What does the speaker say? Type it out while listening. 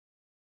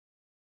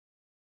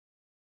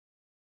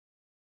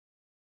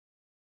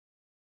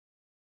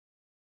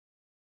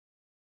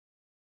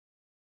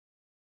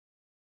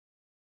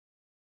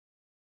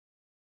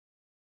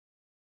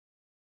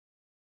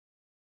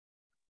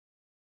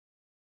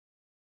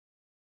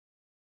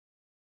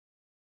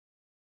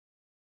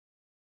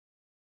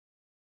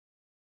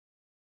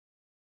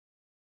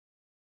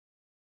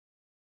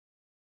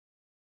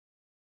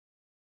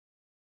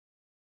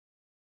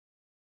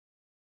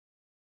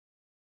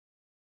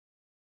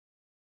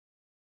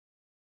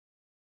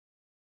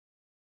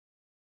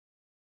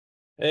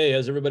Hey,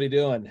 how's everybody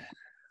doing?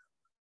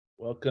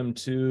 Welcome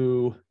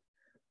to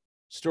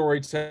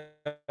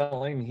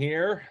storytelling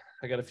here.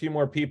 I got a few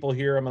more people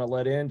here I'm going to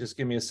let in. Just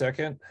give me a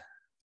second.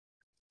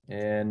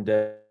 And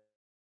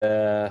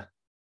for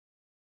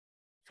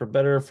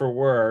better or for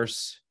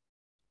worse,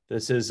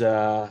 this is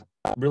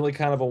really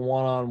kind of a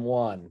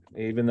one-on-one,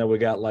 even though we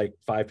got like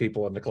 5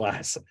 people in the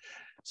class.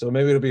 So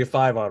maybe it'll be a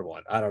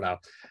 5-on-1. I don't know.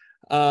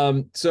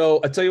 So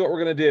I'll tell you what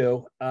we're going to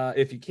do.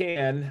 If you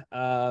can,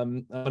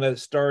 I'm going to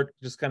start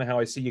just kind of how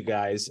I see you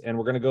guys, and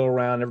we're going to go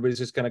around. Everybody's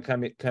just going to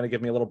kind of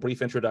give me a little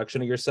brief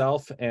introduction of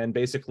yourself and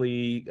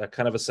basically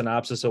kind of a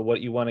synopsis of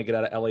what you want to get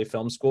out of LA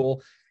Film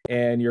School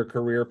and your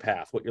career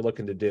path, what you're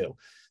looking to do.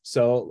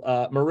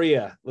 So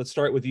Maria, let's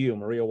start with you.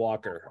 Maria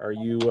Walker, are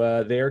you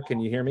there? Can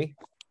you hear me?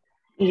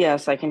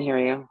 Yes, I can hear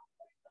you.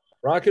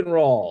 Rock and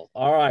roll.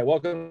 All right,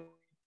 welcome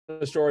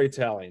to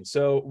storytelling.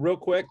 So real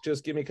quick,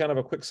 just give me kind of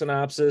a quick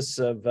synopsis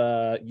of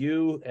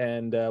you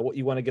and what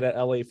you want to get at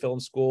LA Film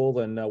School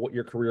and what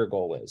your career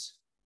goal is.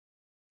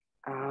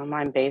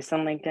 I'm based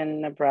in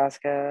Lincoln,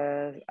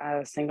 Nebraska.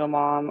 I'm a single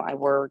mom. I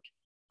work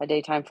a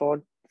daytime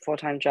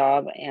full-time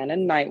job and a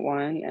night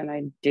one, and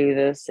I do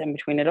this in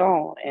between it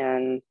all.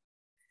 And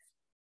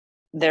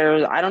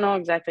I don't know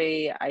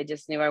exactly. I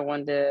just knew I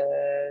wanted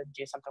to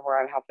do something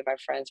where I'm helping my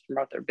friends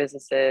promote their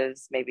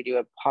businesses, maybe do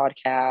a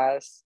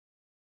podcast.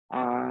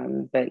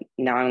 But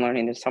now I'm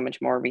learning there's so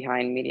much more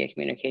behind media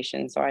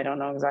communication. So I don't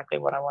know exactly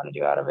what I want to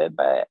do out of it,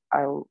 but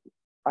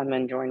I'm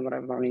enjoying what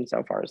I'm learning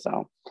so far.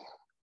 So.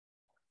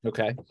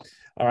 Okay.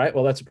 All right.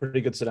 Well, that's a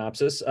pretty good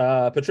synopsis.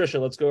 Patricia,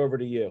 let's go over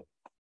to you.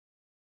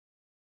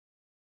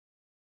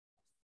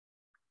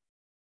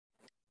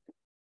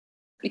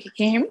 Can you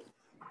hear me?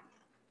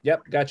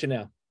 Yep. Got you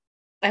now.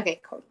 Okay,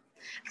 cool.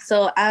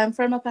 So I'm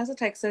from El Paso,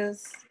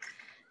 Texas.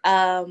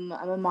 I'm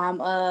a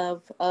mom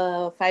of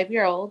a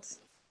 5-year-old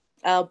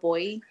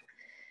boy.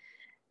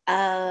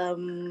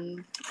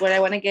 What I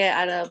want to get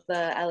out of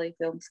the LA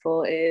Film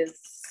School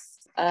is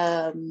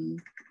I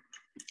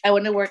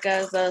want to work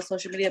as a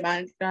social media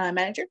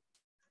manager.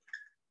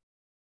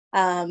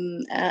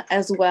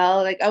 As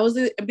well, like I was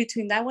in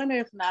between that one, or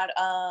if not,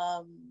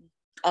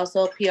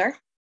 also PR,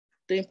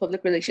 doing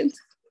public relations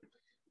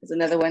is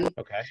another one.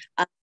 Okay.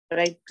 But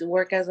I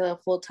work as a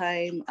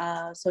full-time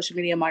social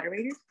media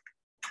moderator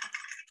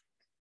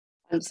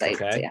on the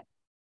site. Okay. So, yeah.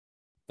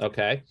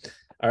 Okay.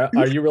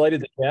 Are you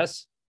related to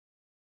Jess?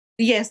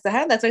 Yes,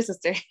 that's my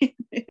sister.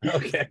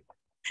 Okay.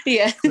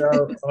 Yeah.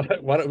 So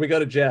why don't we go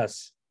to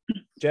Jess?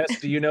 Jess,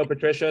 do you know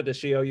Patricia? Does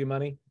she owe you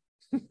money?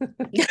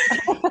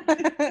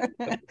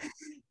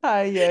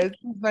 Hi, yes,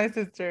 my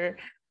sister.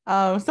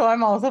 So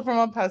I'm also from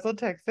El Paso,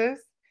 Texas.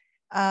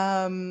 What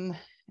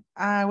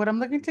I'm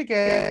looking to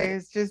get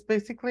is just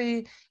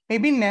basically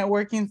maybe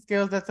networking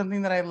skills. That's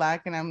something that I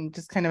lack and I'm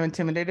just kind of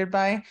intimidated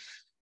by.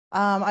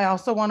 I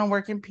also want to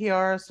work in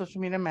PR, social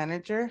media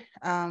manager.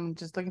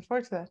 Just looking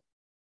forward to that.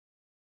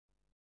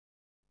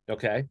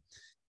 Okay.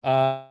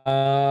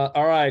 All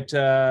right.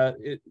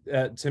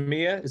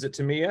 Tamia, is it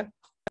Tamia?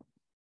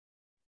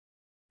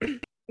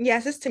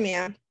 Yes, it's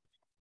Tamia.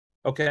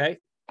 Okay.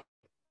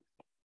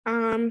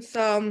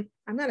 So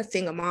I'm not a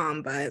single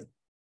mom, but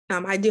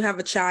I do have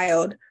a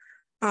child.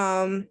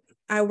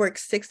 I work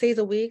 6 days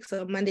a week,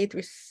 so Monday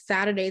through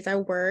Saturdays I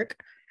work.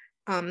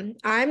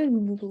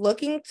 I'm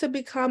looking to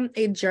become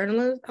a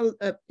journalist.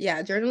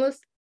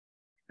 Journalist.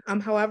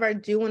 However, I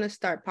do want to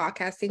start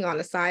podcasting on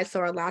the side.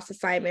 So our last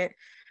assignment,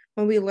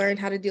 when we learned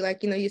how to do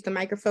use the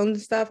microphones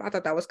and stuff, I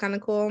thought that was kind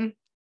of cool.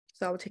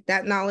 So I'll take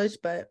that knowledge.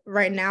 But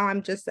right now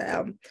I'm just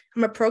I'm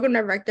a program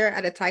director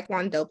at a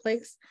Taekwondo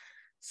place.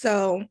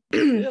 So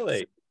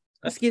Really?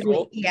 Excuse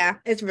me. Yeah,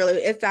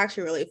 it's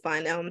actually really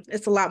fun.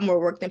 It's a lot more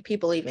work than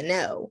people even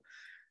know.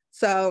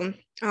 So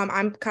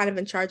I'm kind of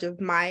in charge of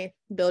my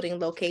building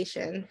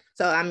location.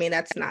 So I mean,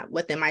 that's not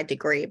within my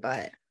degree,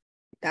 but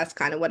that's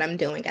kind of what I'm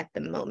doing at the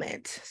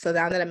moment. So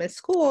now that I'm in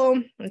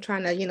school, I'm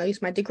trying to,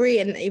 use my degree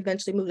and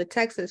eventually move to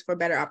Texas for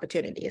better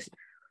opportunities.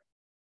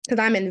 Because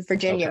I'm in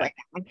Virginia right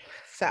now.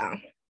 So.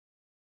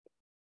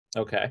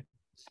 Okay.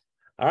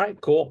 All right,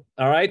 cool.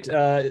 All right,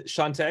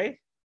 Shantae.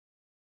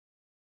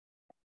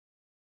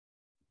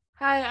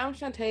 Hi, I'm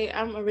Shantae.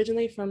 I'm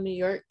originally from New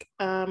York.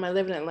 I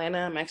live in Atlanta.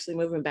 I'm actually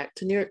moving back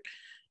to New York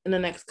in the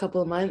next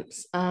couple of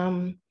months.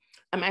 I'm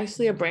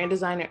actually a brand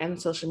designer and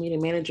social media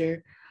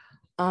manager.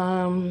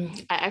 I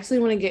actually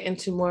want to get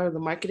into more of the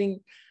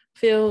marketing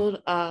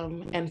field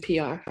and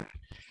PR.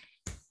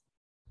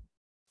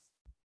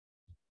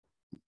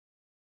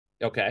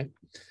 Okay.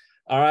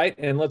 All right,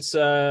 and let's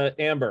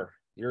Amber.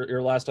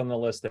 You're last on the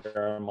list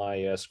there on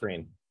my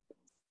screen.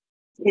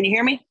 Can you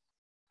hear me?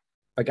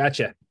 I got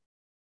you.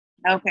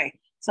 Okay,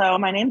 so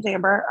my name's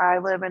Amber. I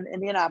live in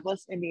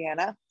Indianapolis,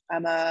 Indiana.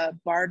 I'm a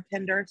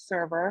bartender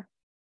server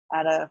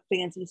at a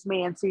fancy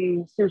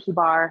schmancy sushi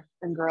bar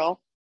and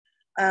grill.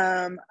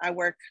 I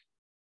work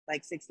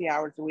like 60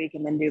 hours a week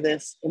and then do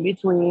this in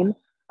between.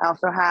 I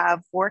also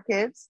have 4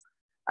 kids.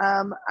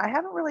 I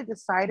haven't really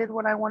decided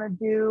what I want to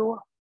do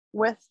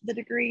with the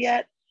degree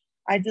yet.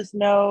 I just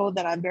know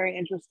that I'm very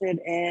interested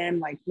in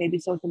like maybe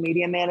social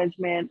media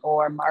management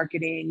or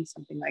marketing,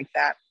 something like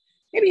that.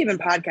 Maybe even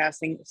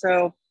podcasting.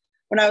 So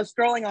when I was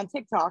scrolling on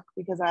TikTok,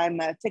 because I'm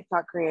a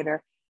TikTok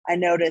creator, I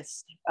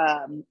noticed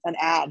an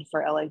ad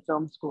for LA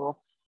Film School,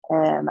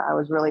 and I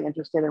was really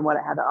interested in what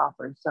it had to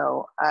offer.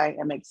 So I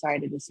am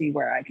excited to see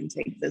where I can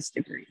take this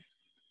degree.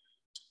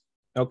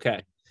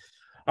 Okay.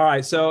 All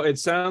right. So it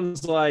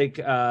sounds like,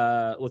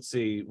 let's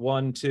see,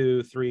 1,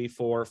 2, 3,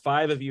 4,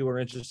 5 of you are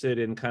interested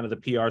in kind of the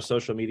PR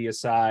social media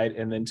side.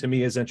 And then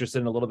Tamia is interested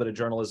in a little bit of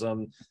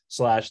journalism /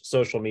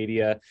 social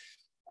media.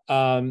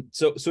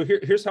 So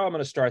here's how I'm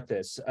going to start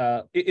this.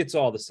 It's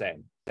all the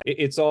same.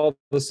 It's all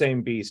the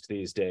same beast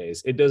these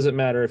days. It doesn't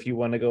matter if you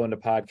want to go into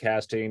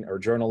podcasting or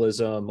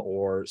journalism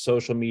or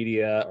social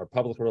media or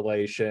public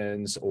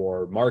relations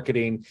or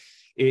marketing.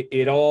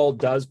 It all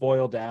does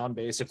boil down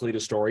basically to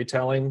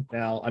storytelling.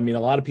 Now, I mean, a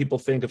lot of people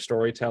think of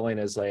storytelling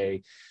as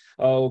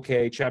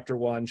okay, chapter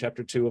 1,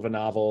 chapter 2 of a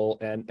novel,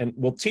 and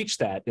we'll teach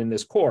that in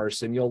this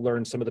course, and you'll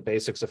learn some of the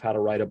basics of how to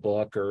write a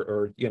book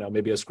or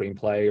maybe a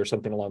screenplay or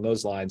something along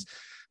those lines.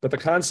 But the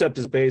concept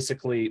is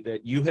basically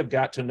that you have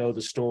got to know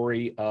the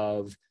story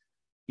of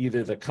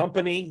either the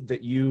company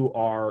that you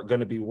are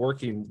going to be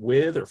working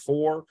with or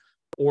for,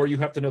 or you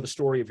have to know the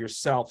story of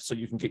yourself so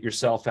you can get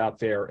yourself out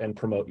there and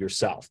promote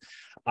yourself.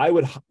 I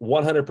would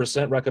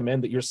 100%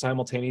 recommend that you're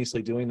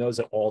simultaneously doing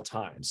those at all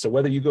times. So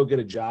whether you go get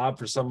a job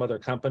for some other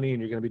company and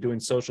you're going to be doing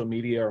social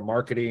media or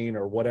marketing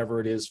or whatever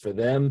it is for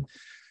them,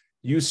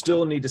 you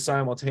still need to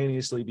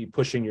simultaneously be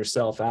pushing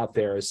yourself out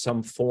there as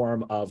some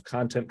form of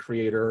content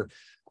creator,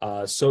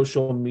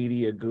 social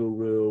media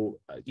guru,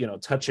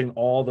 touching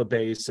all the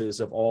bases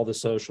of all the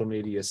social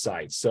media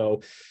sites.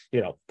 So,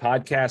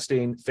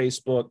 podcasting,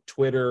 Facebook,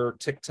 Twitter,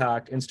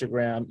 TikTok,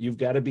 Instagram, you've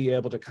got to be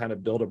able to kind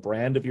of build a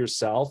brand of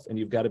yourself, and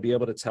you've got to be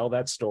able to tell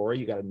that story.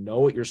 You got to know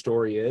what your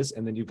story is,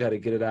 and then you've got to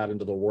get it out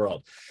into the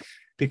world.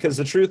 Because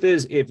the truth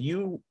is, if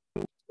you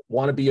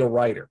want to be a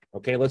writer,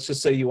 okay, let's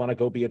just say you want to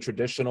go be a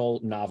traditional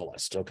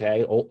novelist,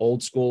 okay,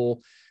 old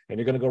school, and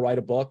you're going to go write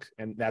a book,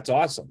 and that's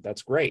awesome.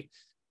 That's great.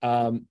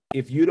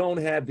 If you don't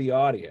have the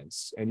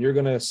audience and you're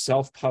going to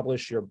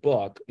self-publish your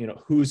book,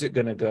 who's it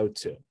going to go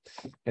to?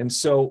 And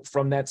so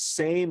from that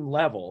same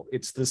level,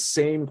 it's the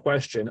same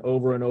question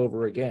over and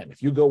over again.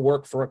 If you go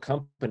work for a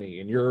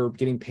company and you're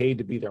getting paid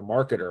to be their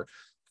marketer,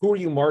 who are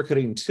you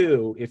marketing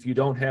to if you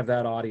don't have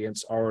that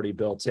audience already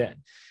built in?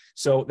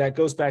 So that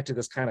goes back to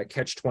this kind of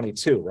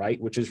catch-22, right?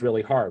 Which is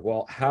really hard.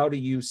 Well, how do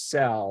you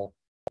sell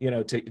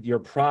to your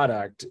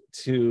product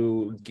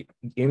to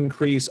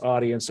increase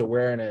audience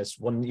awareness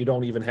when you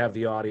don't even have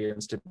the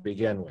audience to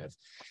begin with?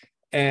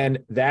 And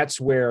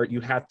that's where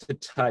you have to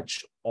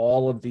touch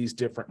all of these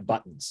different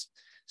buttons.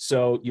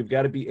 So you've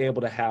got to be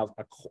able to have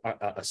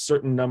a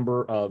certain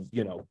number of,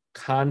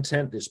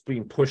 content that's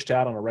being pushed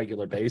out on a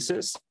regular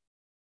basis.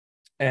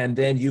 And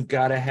then you've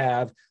got to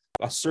have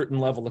a certain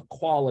level of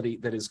quality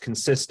that is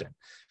consistent.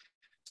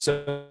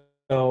 So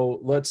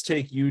let's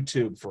take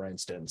YouTube, for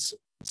instance.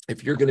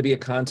 If you're going to be a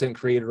content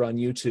creator on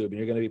YouTube and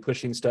you're going to be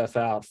pushing stuff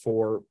out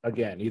for,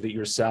 again, either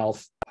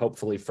yourself,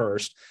 hopefully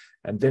first,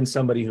 and then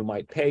somebody who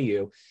might pay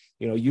you,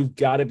 you've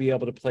got to be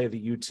able to play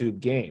the YouTube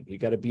game. You've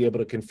got to be able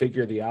to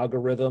configure the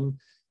algorithm,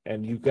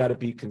 and you've got to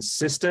be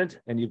consistent,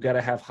 and you've got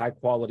to have high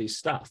quality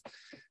stuff.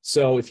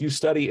 So if you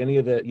study any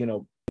of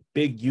the,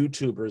 big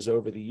YouTubers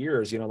over the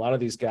years, a lot of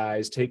these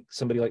guys, take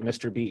somebody like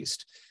Mr.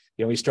 Beast.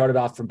 He started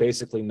off from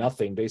basically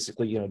nothing,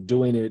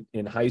 doing it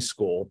in high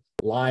school,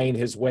 lying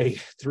his way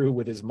through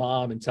with his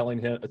mom and telling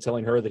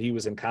her that he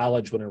was in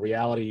college when in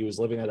reality he was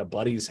living at a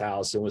buddy's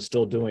house and was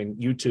still doing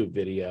YouTube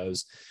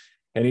videos.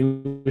 And he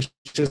was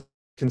just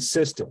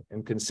consistent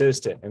and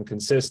consistent and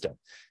consistent.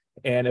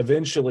 And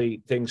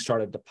eventually things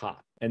started to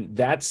pop. And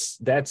that's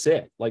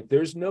it. Like,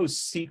 there's no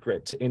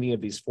secret to any of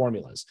these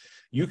formulas.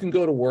 You can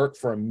go to work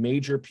for a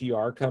major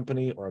PR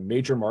company or a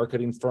major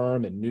marketing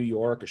firm in New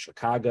York or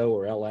Chicago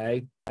or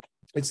LA.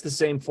 It's the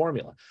same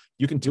formula.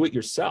 You can do it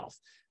yourself.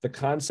 The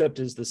concept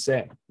is the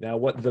same. Now,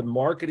 what the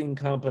marketing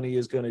company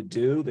is going to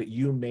do that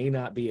you may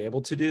not be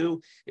able to do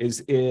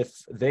is, if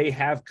they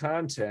have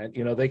content,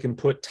 they can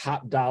put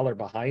top dollar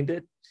behind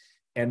it,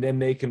 and then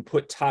they can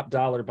put top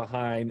dollar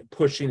behind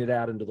pushing it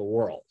out into the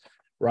world.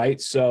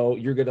 Right. So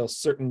you're getting a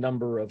certain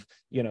number of,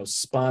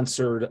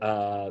 sponsored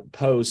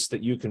posts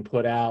that you can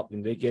put out,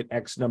 and they get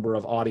X number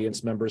of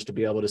audience members to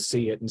be able to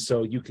see it. And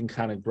so you can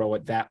kind of grow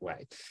it that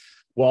way.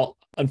 Well,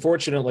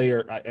 unfortunately,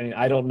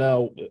 I don't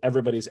know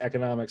everybody's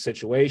economic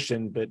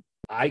situation, but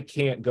I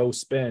can't go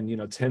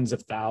spend, tens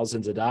of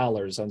thousands of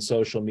dollars on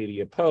social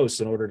media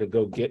posts in order to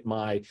go get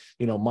my,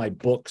 my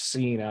book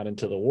seen out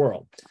into the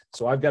world.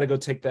 So I've got to go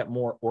take that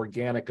more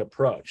organic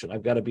approach, and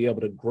I've got to be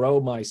able to grow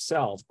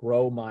myself,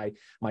 grow my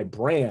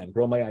brand,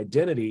 grow my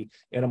identity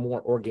in a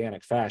more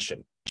organic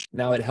fashion.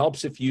 Now, it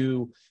helps if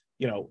you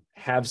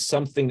have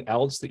something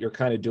else that you're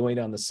kind of doing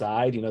on the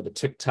side. The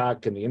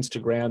TikTok and the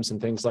Instagrams and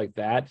things like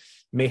that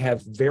may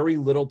have very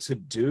little to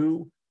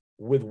do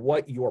with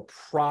what your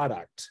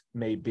product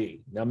may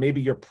be. Now,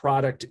 maybe your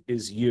product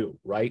is you,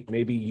 right?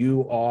 Maybe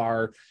you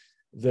are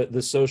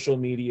the social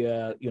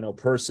media,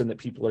 person that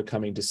people are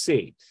coming to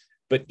see.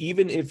 But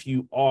even if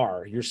you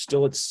are, you're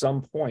still at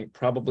some point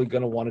probably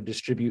going to want to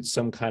distribute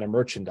some kind of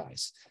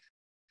merchandise.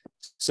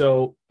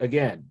 So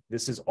again,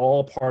 this is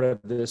all part of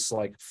this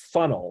like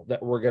funnel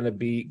that we're going to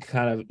be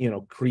kind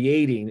of,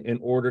 creating in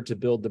order to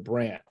build the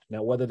brand.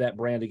 Now, whether that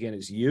brand again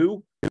is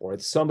you or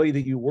it's somebody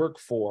that you work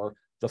for,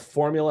 the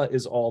formula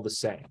is all the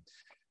same.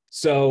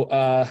 So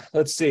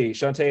let's see,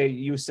 Shantae,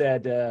 you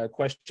said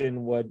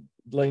question, would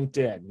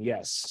LinkedIn?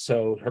 Yes.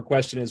 So her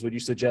question is, would you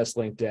suggest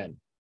LinkedIn?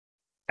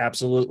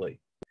 Absolutely.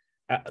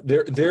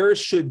 There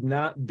should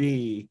not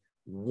be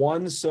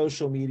one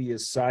social media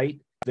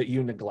site that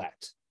you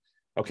neglect.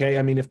 Okay.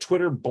 I mean, if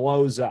Twitter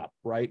blows up,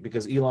 right,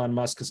 because Elon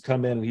Musk has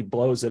come in and he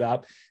blows it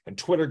up and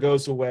Twitter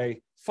goes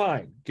away,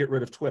 fine, get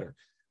rid of Twitter.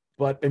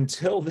 But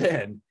until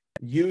then,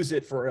 use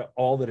it for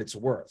all that it's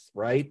worth,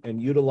 right?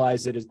 And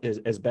utilize it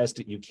as best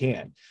that you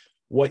can.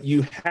 What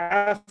you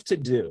have to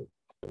do,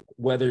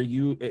 whether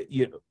you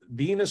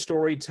being a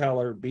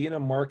storyteller, being a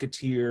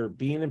marketeer,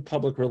 being in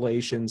public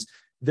relations,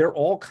 they're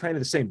all kind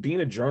of the same. Being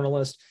a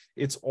journalist,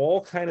 it's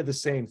all kind of the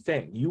same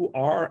thing. You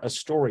are a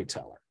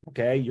storyteller,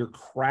 okay? You're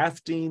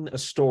crafting a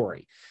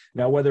story.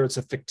 Now, whether it's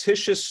a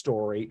fictitious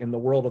story in the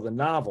world of the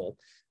novel,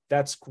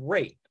 that's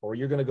great. Or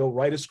you're going to go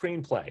write a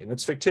screenplay and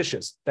it's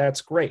fictitious, that's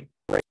great.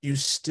 You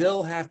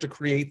still have to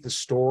create the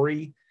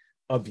story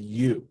of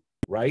you,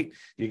 right?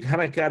 You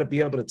kind of got to be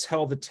able to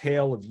tell the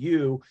tale of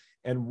you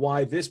and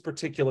why this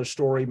particular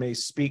story may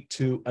speak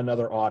to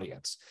another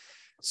audience.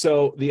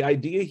 So the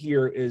idea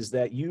here is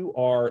that you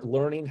are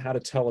learning how to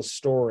tell a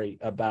story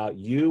about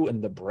you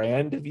and the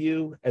brand of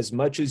you as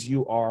much as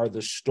you are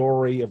the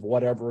story of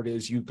whatever it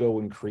is you go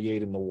and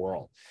create in the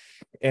world.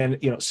 And,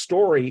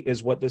 story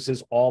is what this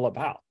is all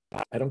about.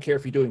 I don't care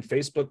if you're doing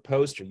Facebook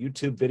posts or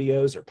YouTube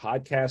videos or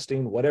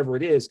podcasting, whatever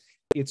it is,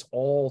 it's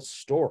all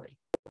story.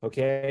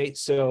 Okay.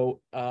 So,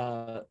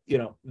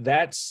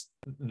 that's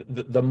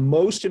the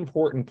most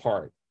important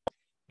part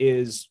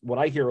is what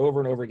I hear over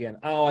and over again.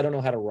 Oh, I don't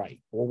know how to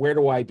write. Well, where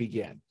do I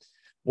begin?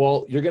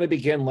 Well, you're going to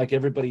begin like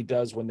everybody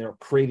does when they're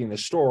creating a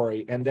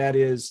story, and that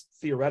is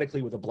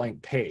theoretically with a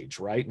blank page,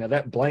 right? Now,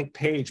 that blank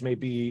page may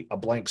be a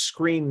blank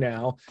screen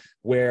now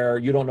where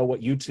you don't know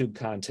what YouTube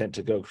content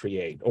to go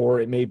create,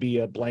 or it may be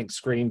a blank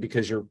screen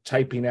because you're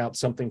typing out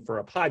something for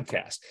a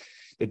podcast.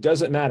 It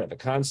doesn't matter. The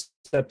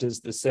concept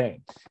is the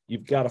same.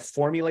 You've got to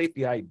formulate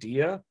the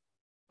idea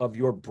of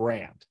your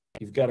brand.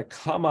 You've got to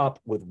come up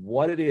with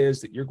what it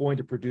is that you're going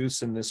to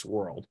produce in this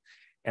world.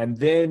 And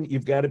then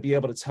you've got to be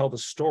able to tell the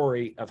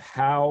story of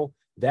how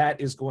that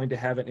is going to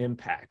have an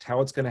impact,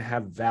 how it's going to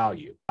have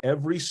value.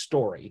 Every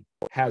story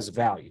has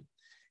value.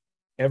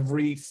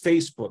 Every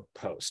Facebook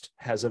post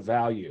has a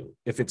value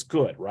if it's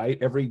good, right?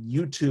 Every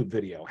YouTube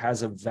video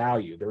has a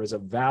value. There is a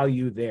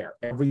value there.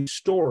 Every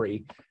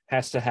story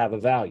has to have a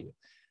value.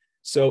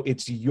 So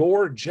it's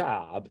your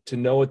job to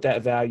know what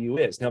that value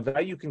is. Now,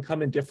 value can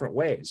come in different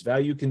ways.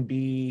 Value can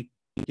be,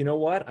 you know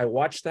what? I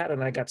watched that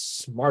and I got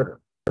smarter,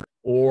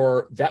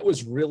 or that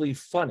was really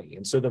funny.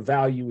 And so the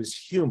value is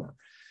humor.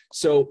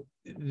 So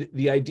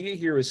the idea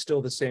here is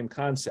still the same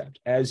concept.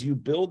 As you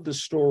build the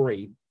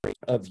story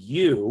of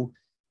you,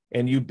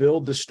 and you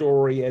build the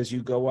story as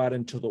you go out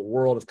into the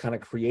world of kind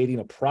of creating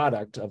a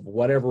product of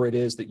whatever it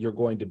is that you're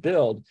going to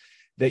build,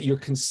 that you're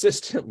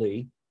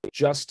consistently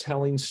just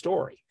telling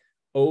story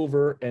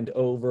over and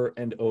over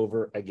and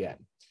over again.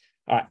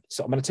 All right,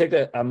 so I'm going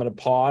to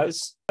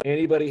pause.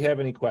 Anybody have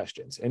any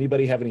questions?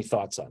 Anybody have any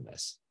thoughts on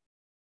this?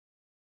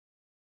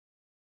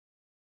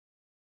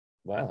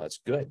 Wow, that's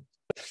good.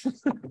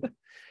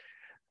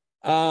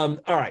 All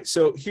right,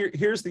 so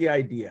here's the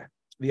idea.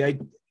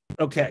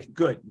 Okay,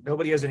 good.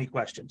 Nobody has any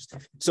questions.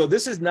 So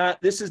this is not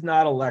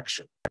a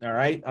lecture. All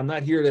right, I'm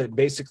not here to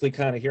basically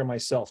kind of hear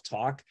myself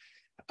talk.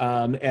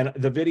 And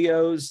the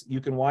videos,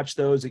 you can watch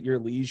those at your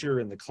leisure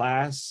in the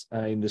class.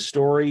 And the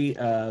story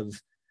of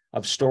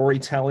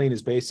storytelling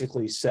is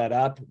basically set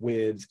up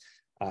with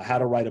how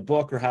to write a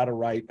book or how to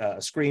write a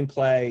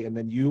screenplay. And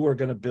then you are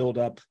going to build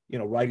up,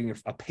 writing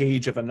a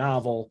page of a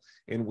novel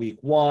in week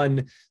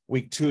 1.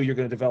 Week 2, you're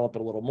going to develop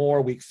it a little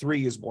more. Week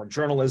 3 is more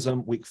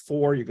journalism. Week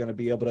 4, you're going to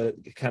be able to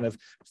kind of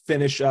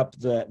finish up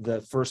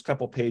the first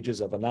couple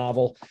pages of a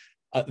novel.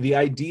 The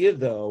idea,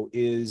 though,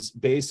 is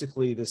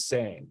basically the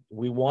same.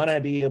 We want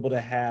to be able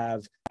to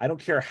have, I don't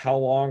care how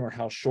long or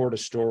how short a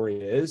story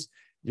is,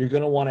 you're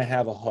going to want to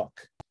have a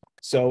hook.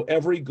 So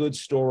every good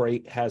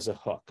story has a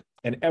hook,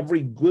 and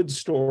every good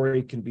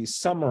story can be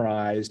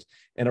summarized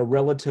in a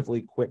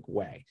relatively quick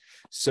way.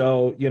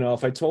 So,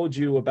 if I told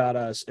you about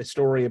a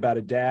story about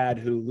a dad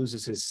who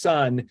loses his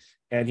son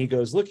and he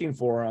goes looking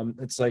for him,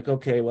 it's like,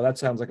 okay, well, that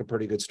sounds like a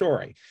pretty good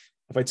story.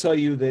 If I tell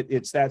you that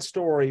it's that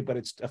story, but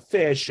it's a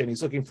fish and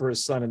he's looking for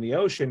his son in the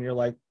ocean, you're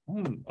like,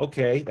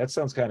 okay, that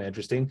sounds kind of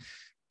interesting.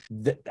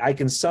 I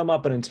can sum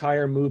up an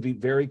entire movie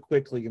very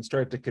quickly and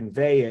start to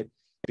convey it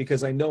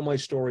because I know my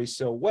story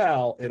so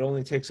well, it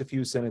only takes a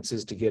few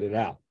sentences to get it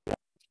out.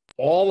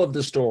 All of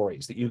the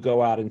stories that you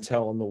go out and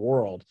tell in the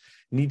world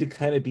need to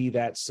kind of be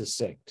that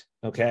succinct,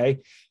 okay?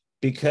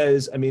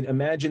 Because I mean,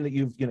 imagine that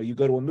you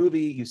go to a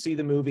movie, you see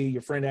the movie,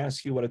 your friend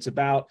asks you what it's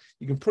about,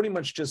 you can pretty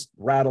much just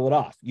rattle it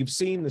off. You've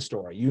seen the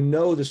story, you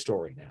know the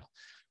story now.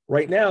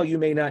 Right now, you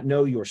may not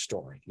know your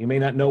story. You may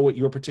not know what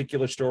your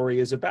particular story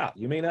is about.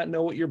 You may not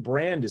know what your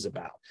brand is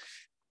about.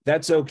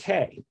 That's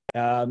okay.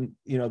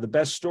 The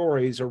best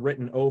stories are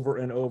written over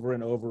and over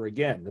and over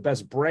again. The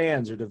best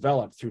brands are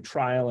developed through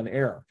trial and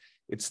error.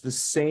 It's the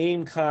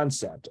same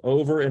concept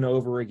over and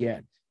over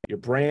again. Your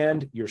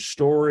brand, your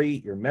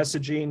story, your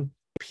messaging,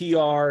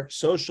 PR,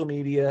 social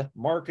media,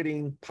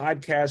 marketing,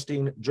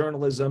 podcasting,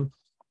 journalism,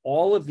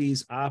 all of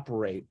these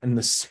operate in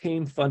the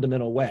same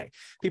fundamental way.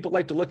 People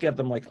like to look at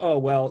them like, oh,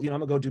 well, I'm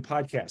gonna go do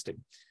podcasting.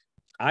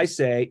 I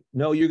say,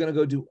 no, you're gonna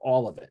go do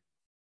all of it.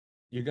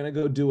 You're gonna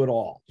go do it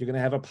all. You're gonna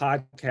have a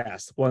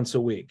podcast once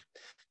a week.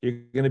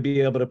 You're going to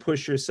be able to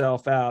push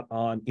yourself out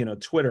on,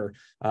 Twitter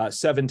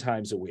 7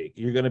 times a week.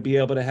 You're going to be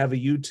able to have a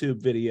YouTube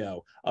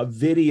video,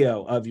 of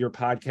your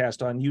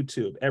podcast on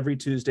YouTube every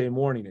Tuesday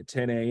morning at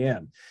 10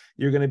 a.m.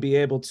 You're going to be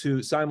able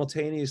to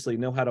simultaneously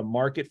know how to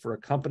market for a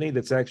company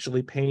that's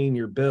actually paying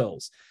your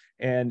bills.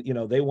 And,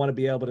 they want to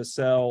be able to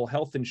sell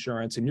health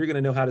insurance, and you're going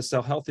to know how to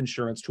sell health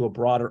insurance to a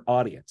broader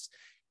audience.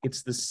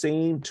 It's the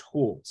same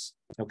tools.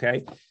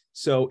 Okay.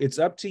 So it's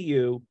up to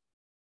you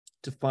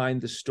to find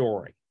the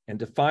story. And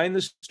to find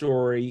the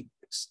story,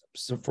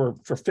 so for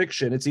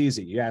fiction, it's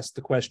easy. You ask the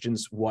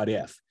questions, what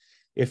if?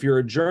 If you're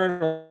a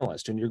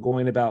journalist and you're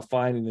going about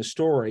finding the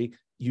story,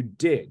 you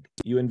dig,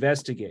 you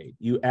investigate,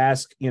 you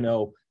ask,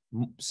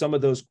 some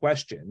of those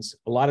questions.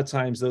 A lot of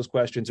times those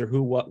questions are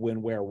who, what,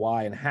 when, where,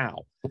 why, and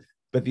how.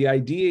 But the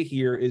idea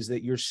here is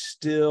that you're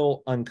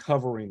still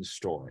uncovering the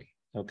story,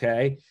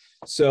 okay?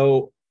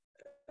 So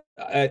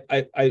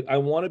I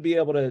want to be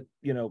able to,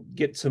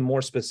 get some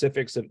more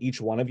specifics of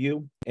each one of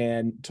you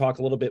and talk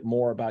a little bit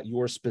more about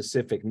your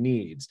specific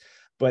needs.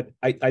 But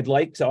I'd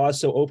like to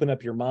also open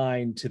up your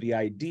mind to the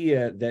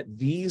idea that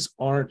these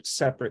aren't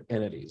separate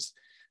entities,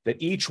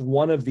 that each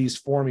one of these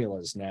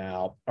formulas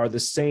now are the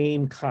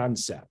same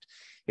concept.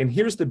 And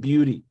here's the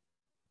beauty.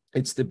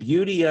 It's the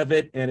beauty of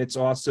it, and it's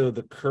also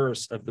the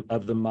curse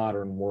of the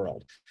modern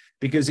world.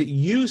 Because it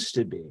used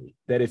to be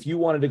that if you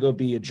wanted to go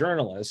be a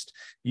journalist,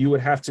 you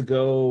would have to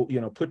go,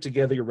 put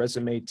together your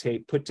resume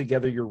tape, put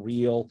together your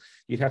reel.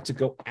 You'd have to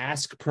go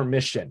ask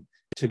permission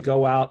to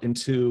go out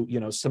into,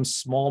 some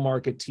small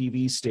market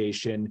TV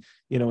station,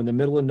 in the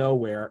middle of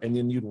nowhere. And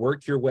then you'd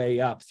work your way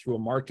up through a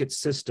market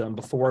system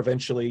before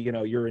eventually,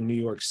 you're in New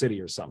York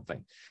City or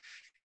something.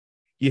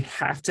 You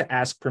have to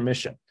ask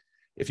permission.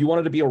 If you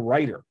wanted to be a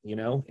writer,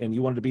 and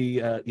you wanted to be,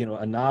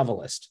 a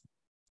novelist,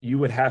 you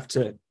would have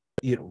to,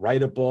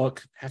 write a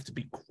book, have to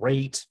be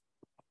great.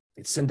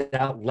 You'd send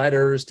out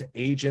letters to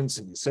agents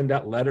and you send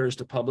out letters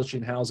to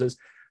publishing houses.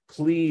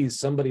 Please,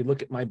 somebody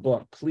look at my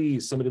book.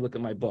 Please, somebody look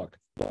at my book.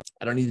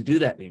 I don't need to do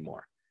that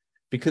anymore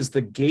because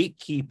the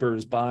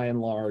gatekeepers, by and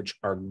large,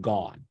 are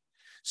gone.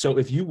 So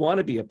if you want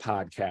to be a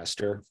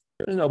podcaster,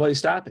 there's nobody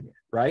stopping you,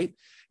 right?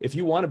 If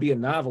you want to be a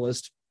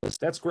novelist,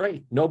 that's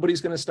great.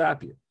 Nobody's going to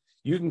stop you.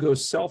 You can go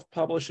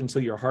self-publish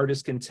until your heart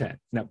is content.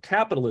 Now,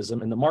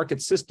 capitalism and the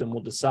market system will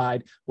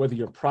decide whether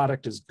your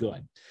product is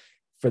good.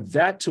 For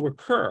that to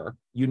occur,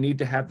 you need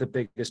to have the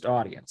biggest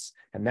audience.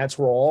 And that's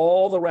where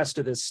all the rest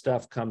of this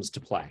stuff comes to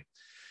play.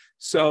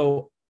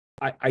 So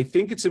I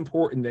think it's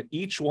important that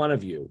each one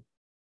of you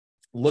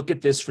look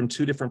at this from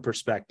 2 different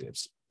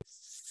perspectives.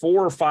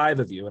 4 or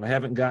 5 of you, and I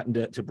haven't gotten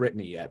to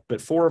Brittany yet,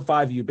 but 4 or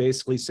 5 of you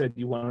basically said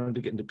you wanted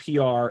to get into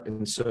PR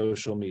and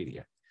social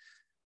media.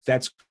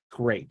 That's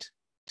great.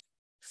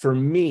 For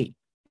me,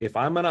 if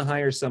I'm going to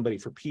hire somebody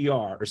for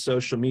PR or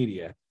social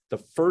media, the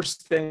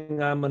first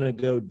thing I'm going to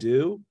go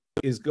do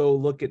is go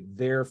look at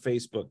their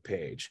Facebook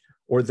page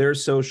or their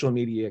social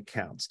media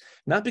accounts.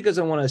 Not because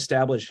I want to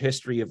establish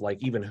history of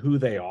like even who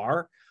they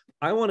are.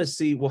 I want to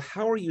see, well,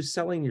 how are you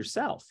selling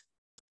yourself?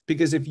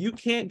 Because if you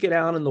can't get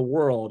out in the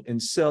world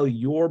and sell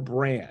your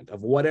brand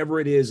of whatever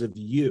it is of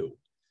you,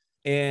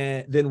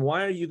 and then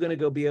why are you going to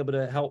go be able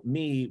to help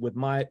me with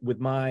my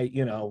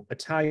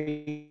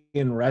Italian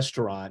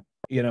restaurant,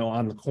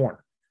 on the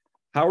corner?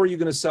 How are you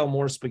going to sell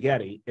more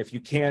spaghetti if you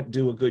can't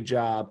do a good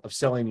job of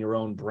selling your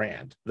own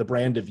brand, the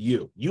brand of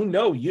you? You don't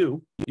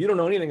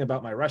know anything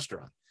about my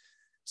restaurant.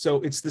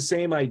 So it's the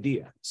same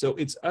idea. So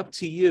it's up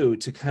to you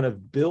to kind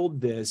of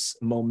build this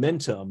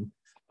momentum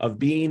of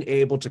being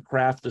able to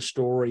craft the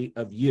story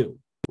of you,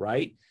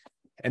 right?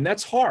 And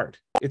that's hard.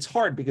 It's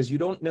hard because you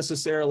don't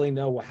necessarily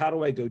know, well, how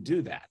do I go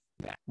do that?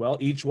 Well,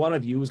 each one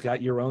of you has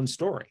got your own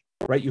story,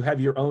 right? You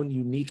have your own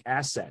unique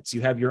assets.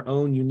 You have your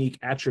own unique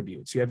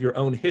attributes. You have your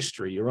own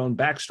history, your own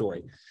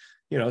backstory.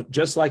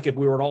 Just like if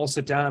we were to all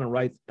sit down and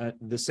write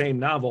the same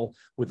novel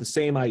with the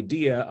same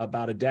idea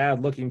about a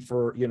dad looking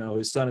for,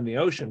 his son in the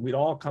ocean, we'd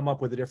all come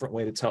up with a different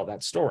way to tell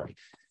that story.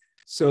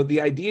 So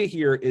the idea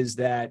here is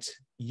that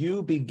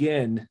you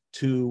begin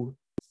to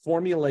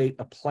formulate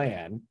a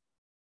plan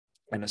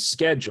and a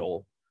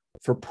schedule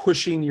for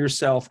pushing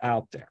yourself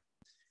out there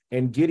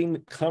and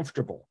getting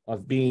comfortable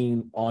of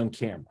being on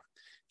camera,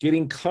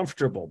 getting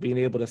comfortable, being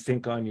able to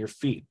think on your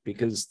feet,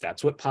 because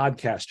that's what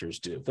podcasters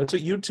do. That's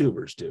what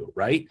YouTubers do,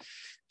 right?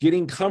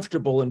 Getting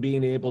comfortable and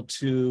being able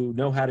to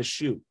know how to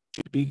shoot,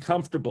 be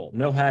comfortable,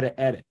 know how to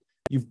edit.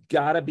 You've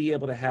got to be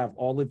able to have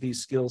all of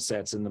these skill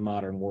sets in the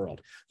modern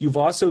world. You've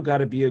also got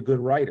to be a good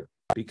writer,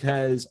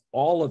 because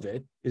all of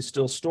it is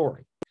still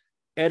story.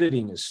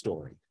 Editing is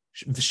story.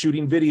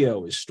 Shooting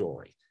video is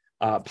story.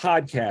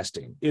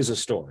 Podcasting is a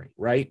story,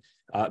 right?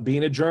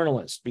 Being a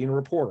journalist, being a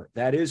reporter,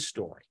 that is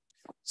story.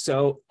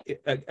 So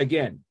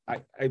again,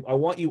 I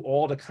want you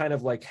all to kind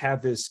of like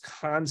have this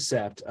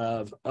concept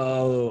of,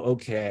 oh,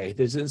 okay,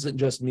 this isn't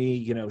just me,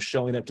 you know,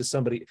 showing up to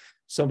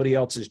somebody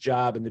else's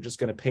job and they're just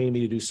going to pay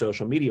me to do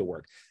social media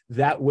work.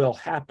 That will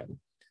happen.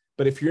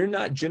 But if you're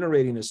not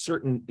generating a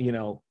certain, you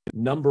know,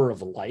 number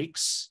of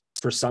likes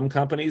for some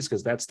companies,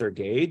 because that's their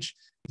gauge,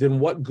 then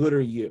what good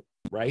are you,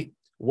 right?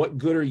 What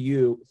good are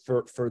you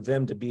for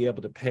them to be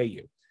able to pay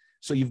you?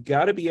 So you've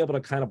got to be able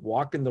to kind of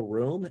walk in the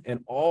room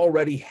and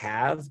already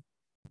have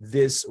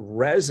this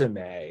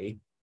resume,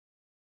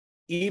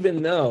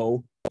 even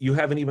though you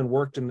haven't even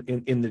worked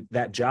in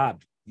that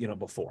job, you know,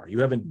 before. You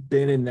haven't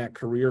been in that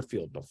career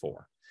field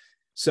before.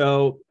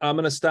 So I'm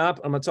going to stop.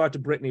 I'm going to talk to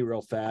Brittany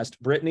real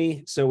fast.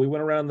 Brittany, so we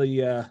went around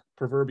the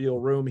proverbial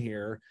room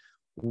here.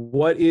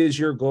 What is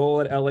your goal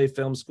at LA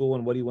Film School,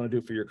 and what do you want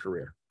to do for your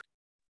career?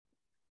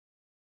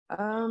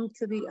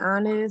 To be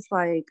honest,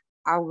 like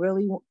I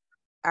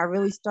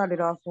really started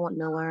off wanting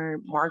to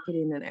learn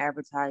marketing and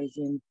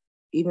advertising,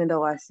 even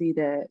though I see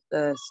that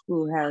the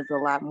school has a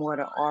lot more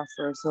to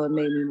offer. So it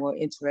made me more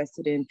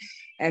interested in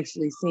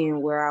actually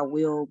seeing where I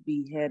will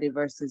be headed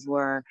versus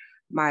where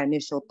my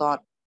initial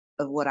thought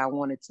of what I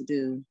wanted to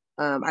do.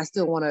 I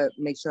still want to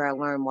make sure I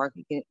learn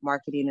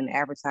marketing and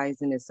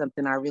advertising is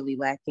something I really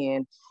lack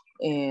in,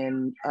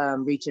 and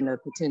reaching a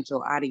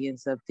potential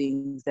audience of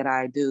things that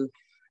I do.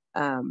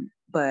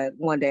 But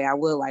one day I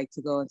would like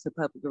to go into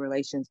public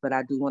relations, but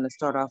I do want to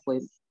start off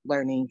with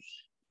learning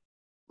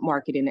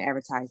marketing and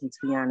advertising,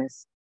 to be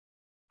honest.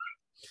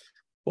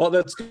 Well,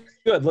 that's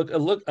good.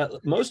 Look,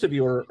 most of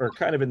you are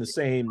kind of in the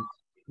same,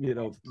 you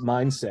know,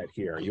 mindset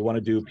here. You want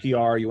to do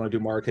PR, you want to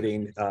do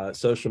marketing,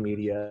 social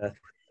media.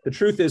 The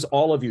truth is,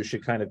 all of you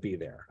should kind of be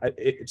there.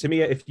 To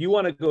me, if you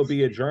want to go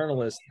be a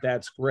journalist,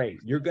 that's great.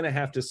 You're going to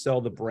have to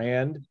sell the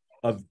brand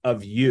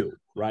of you,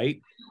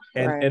 right?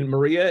 And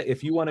Maria,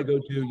 if you want to go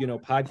do, you know,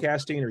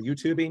 podcasting or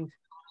YouTubing,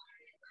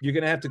 you're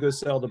going to have to go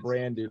sell the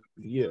brand of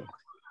you.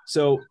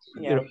 So,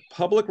 you know,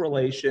 public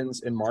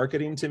relations and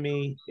marketing to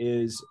me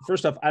is,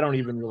 first off, I don't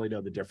even really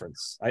know the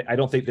difference. I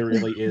don't think there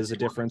really is a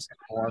difference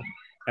anymore.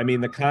 I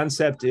mean, the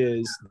concept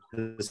is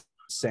the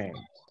same.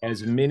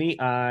 As many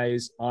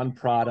eyes on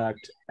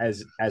product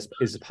as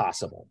is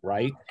possible,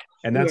 right?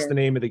 And that's the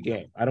name of the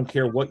game. I don't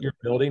care what you're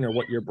building or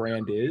what your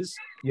brand is.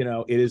 You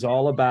know, it is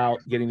all about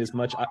getting as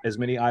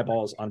many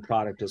eyeballs on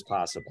product as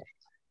possible.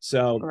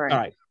 So, all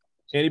right.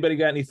 Anybody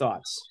got any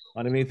thoughts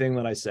on anything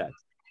that I said?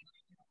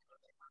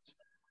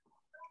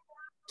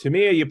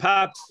 Tamia, you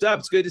popped up.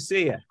 It's good to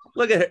see you.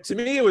 Look at it.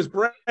 Tamia was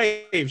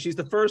brave. She's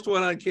the first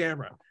one on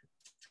camera.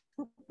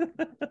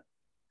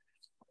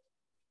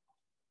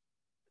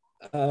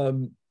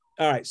 All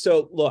right.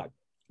 So look,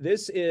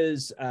 this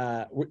is,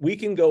 we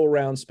can go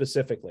around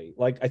specifically.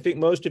 Like, I think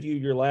most of you,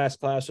 your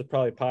last class was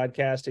probably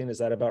podcasting. Is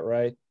that about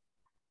right?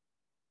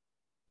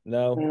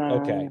 No?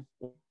 Okay.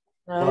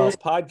 Well,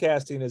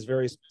 podcasting is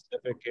very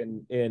specific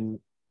in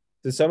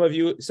some of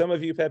you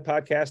have had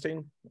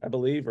podcasting, I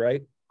believe,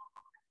 right?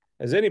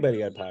 Has anybody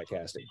had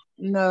podcasting?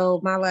 No,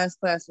 my last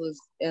class was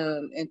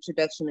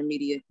Introduction to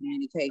Media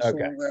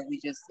Communication, where we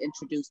just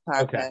introduced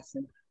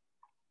podcasting.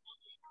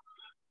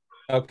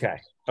 Okay.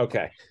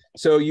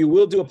 So you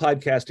will do a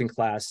podcasting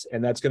class,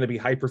 and that's going to be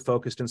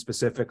hyper-focused and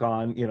specific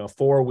on, you know,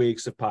 4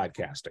 weeks of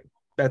podcasting.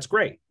 That's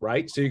great,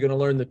 right? So you're going to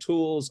learn the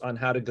tools on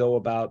how to go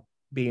about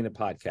being a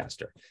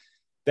podcaster.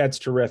 That's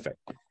terrific.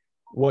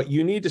 What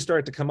you need to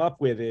start to come up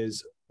with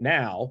is,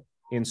 now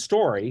in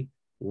story,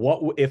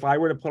 what if I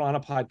were to put on a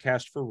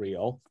podcast for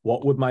real,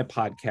 what would my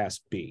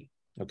podcast be?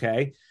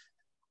 Okay.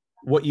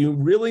 What you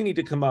really need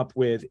to come up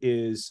with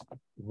is,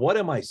 what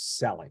am I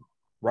selling,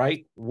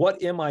 right?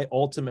 What am I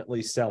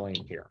ultimately selling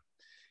here?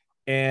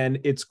 And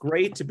it's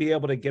great to be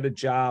able to get a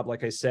job,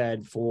 like I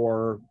said,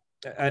 for,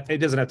 it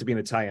doesn't have to be an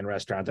Italian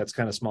restaurant. That's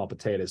kind of small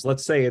potatoes.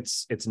 Let's say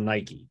it's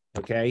Nike,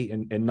 okay?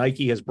 And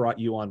Nike has brought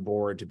you on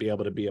board to be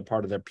able to be a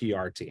part of their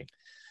PR team.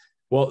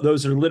 Well,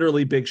 those are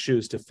literally big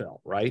shoes to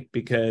fill, right?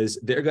 Because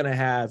they're going to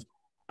have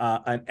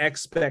an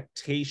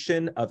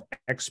expectation of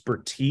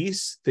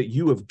expertise that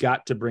you have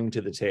got to bring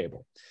to the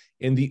table.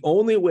 And the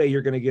only way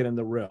you're going to get in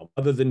the room,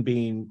 other than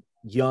being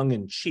young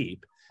and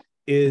cheap,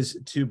 is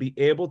to be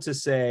able to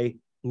say,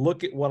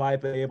 look at what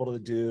I've been able to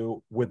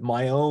do with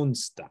my own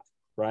stuff,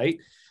 right?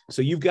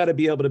 So you've got to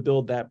be able to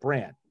build that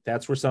brand.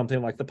 That's where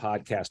something like the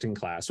podcasting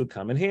class would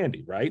come in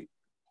handy, right?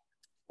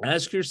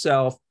 Ask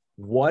yourself,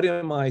 what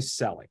am I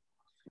selling?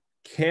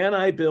 Can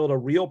I build a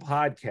real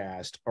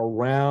podcast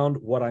around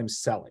what I'm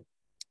selling?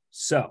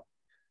 So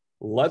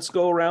let's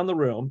go around the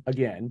room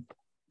again.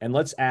 and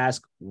let's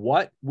ask,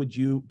 what would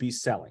you be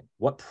selling?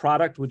 What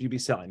product would you be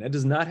selling? That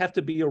does not have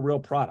to be a real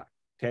product.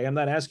 Okay. I'm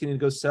not asking you to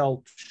go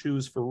sell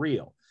shoes for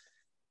real.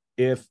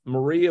 If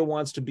Maria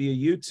wants to be a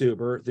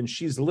YouTuber, then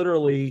she's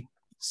literally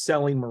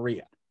selling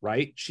Maria,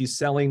 right? She's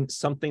selling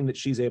something that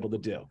she's able to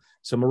do.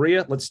 So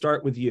Maria, let's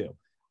start with you.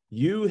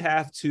 You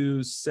have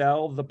to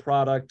sell the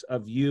product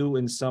of you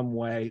in some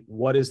way.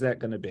 What is that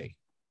going to be?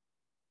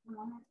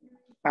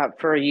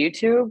 For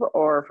YouTube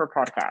or for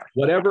podcast?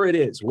 Whatever it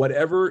is,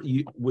 whatever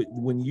you,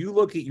 when you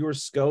look at your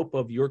scope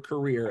of your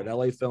career at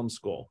LA Film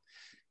School,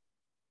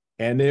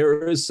 and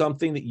there is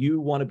something that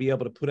you want to be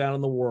able to put out in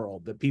the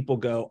world that people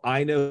go,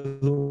 I know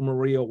who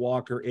Maria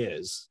Walker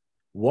is.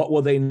 What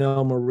will they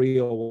know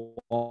Maria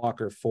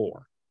Walker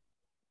for?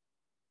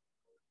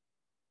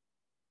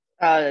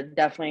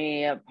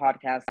 Definitely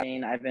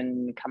podcasting. I've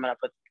been coming up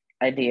with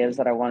ideas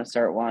that I want to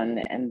start one,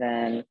 and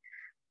then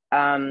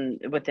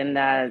within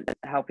that,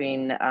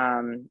 helping.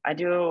 I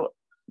do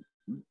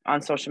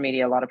on social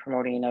media a lot of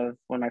promoting of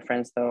when my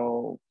friends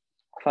throw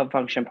club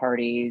function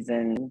parties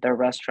and their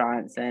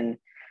restaurants and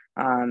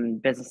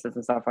businesses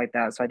and stuff like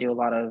that. So I do a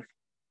lot of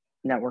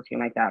networking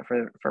like that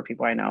for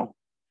people I know.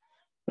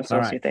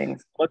 Those two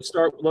things. Let's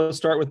start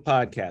with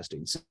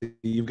podcasting. So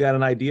you've got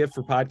an idea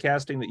for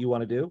podcasting that you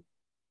want to do?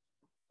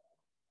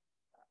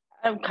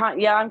 I'm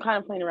kind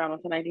of playing around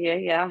with an idea.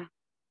 Yeah.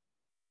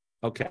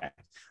 Okay.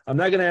 I'm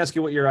not going to ask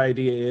you what your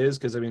idea is,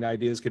 because I mean,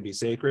 ideas could be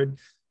sacred,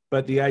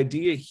 but the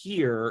idea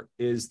here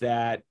is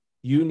that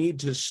you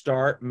need to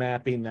start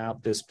mapping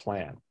out this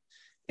plan.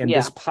 And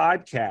this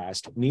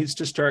podcast needs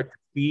to start to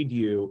feed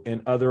you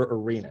in other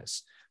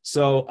arenas.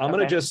 So I'm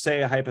going to just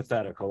say a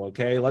hypothetical.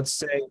 Okay. Let's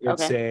say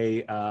it's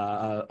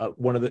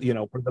one of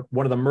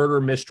the murder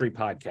mystery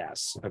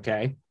podcasts.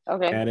 Okay.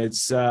 Okay. And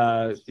it's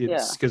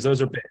because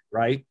those are big,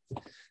 right?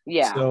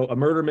 Yeah. So a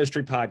murder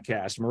mystery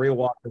podcast, Maria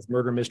Walker's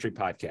murder mystery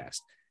podcast.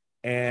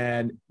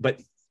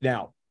 But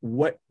now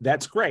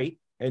that's great.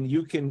 And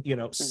you can,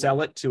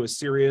 sell it to a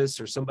Sirius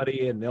or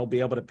somebody, and they'll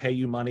be able to pay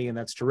you money, and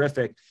that's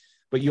terrific.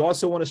 But you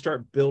also want to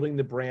start building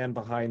the brand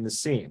behind the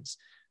scenes.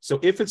 So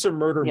if it's a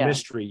murder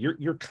mystery,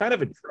 you're kind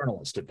of a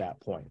journalist at that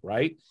point,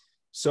 right?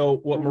 So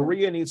what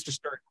Maria needs to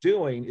start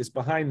doing is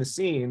behind the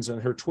scenes on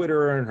her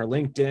Twitter and her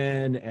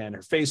LinkedIn and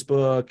her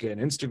Facebook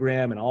and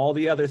Instagram and all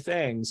the other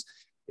things,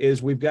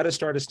 is we've got to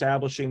start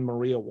establishing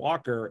Maria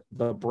Walker,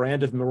 the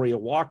brand of Maria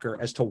Walker,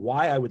 as to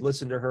why I would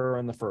listen to her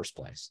in the first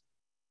place.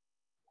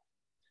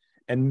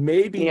 And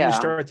maybe you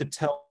start to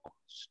tell the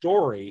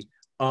story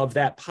of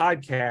that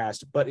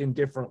podcast, but in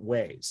different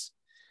ways.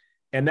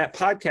 And that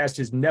podcast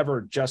is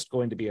never just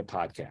going to be a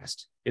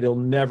podcast. It'll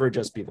never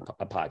just be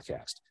a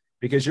podcast,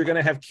 because you're going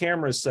to have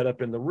cameras set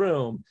up in the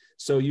room.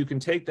 So you can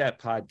take that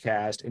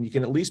podcast and you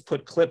can at least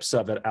put clips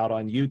of it out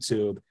on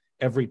YouTube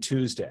every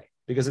Tuesday,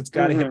 because it's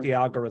got to hit the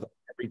algorithm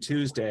every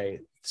Tuesday.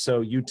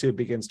 So YouTube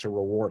begins to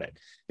reward it.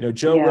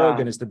 Joe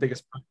Rogan is the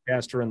biggest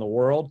podcaster in the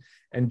world.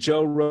 And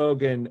Joe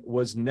Rogan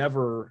was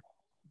never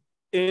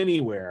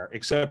anywhere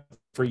except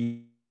for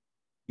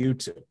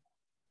YouTube.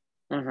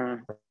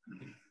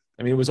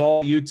 I mean, it was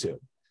all YouTube.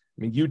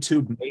 I mean,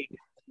 YouTube made it.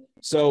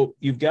 So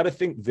you've got to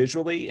think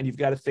visually, and you've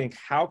got to think,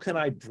 how can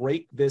I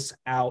break this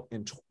out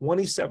in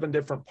 27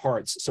 different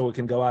parts so it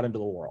can go out into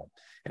the world?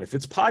 And if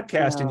it's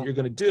podcasting that you're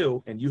going to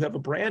do, and you have a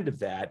brand of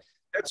that,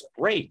 that's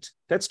great.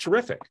 That's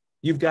terrific.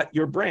 You've got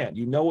your brand,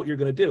 you know what you're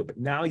going to do, but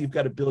now you've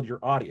got to build your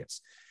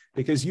audience,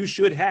 because you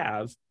should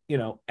have,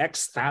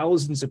 X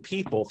thousands of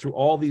people through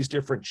all these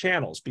different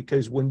channels.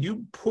 Because when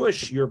you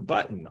push your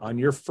button on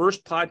your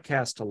first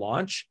podcast to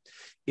launch,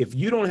 if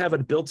you don't have a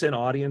built-in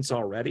audience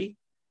already,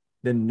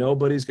 then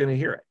nobody's going to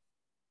hear it.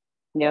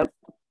 Yep.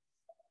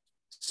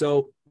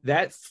 So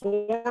that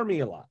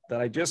formula that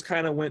I just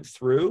kind of went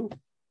through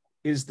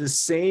is the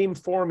same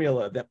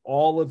formula that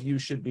all of you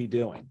should be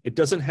doing. It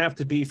doesn't have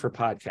to be for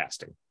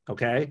podcasting,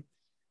 okay?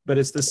 But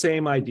it's the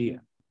same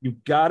idea.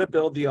 You've got to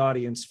build the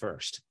audience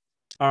first.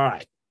 All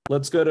right,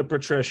 let's go to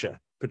Patricia.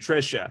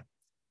 Patricia,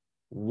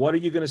 what are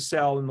you going to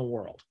sell in the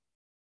world?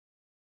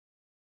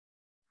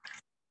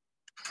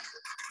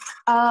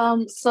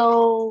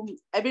 So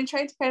I've been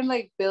trying to kind of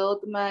like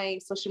build my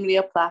social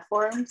media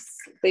platforms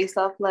based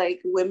off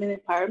like women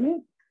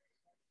empowerment.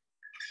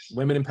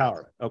 Women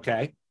empowerment.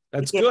 Okay.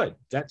 That's good.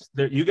 That's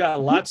there. You got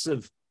lots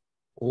of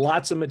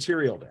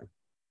material there.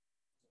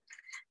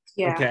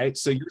 Yeah. Okay.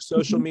 So your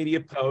social media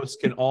posts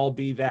can all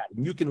be that.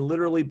 You can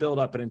literally build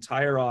up an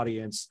entire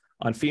audience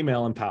on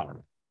female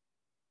empowerment.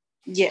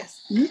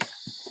 Yes.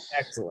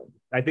 Excellent.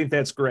 I think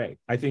that's great.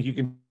 I think you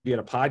can get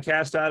a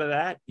podcast out of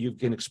that. You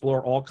can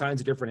explore all kinds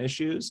of different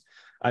issues.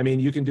 I mean,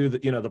 you can do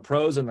the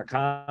pros and the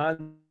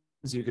cons.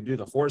 You can do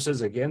the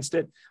forces against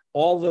it,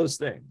 all those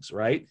things,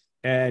 right?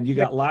 And you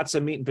got lots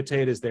of meat and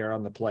potatoes there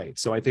on the plate.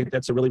 So I think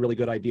that's a really, really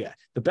good idea.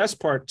 The best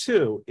part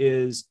too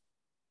is,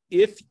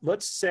 if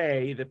let's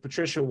say that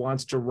Patricia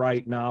wants to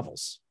write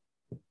novels,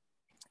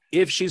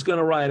 if she's going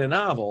to write a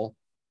novel,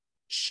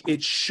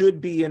 it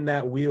should be in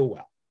that wheel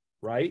well,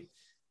 right?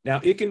 Now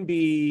it can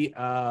be,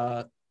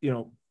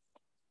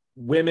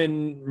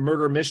 women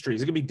murder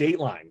mysteries. It could be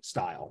Dateline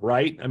style,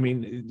 right? I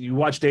mean, you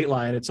watch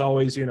Dateline, it's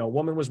always, you know,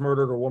 woman was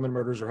murdered or woman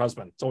murders her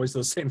husband. It's always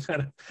those same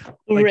kind of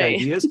like Right.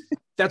 ideas.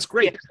 That's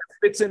great. It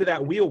fits into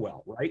that wheel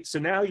well, right? So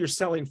now you're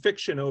selling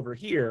fiction over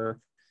here,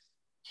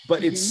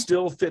 but it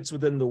still fits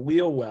within the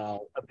wheel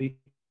well of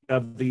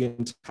the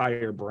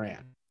entire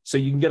brand. So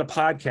you can get a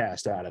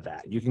podcast out of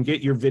that. You can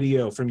get your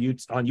video from you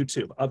on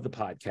YouTube of the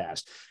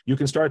podcast. You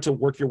can start to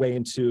work your way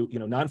into, you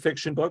know,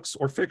 nonfiction books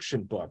or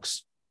fiction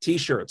books,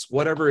 T-shirts,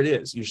 whatever it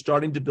is. You're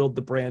starting to build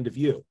the brand of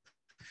you.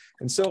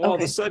 And so all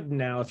of a sudden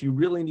now, if you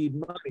really need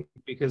money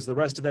because the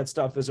rest of that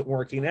stuff isn't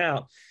working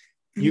out,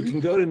 you can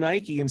go to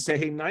Nike and say,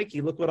 hey,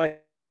 Nike, look what I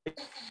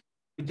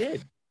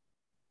did.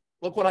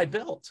 Look what I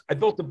built. I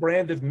built the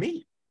brand of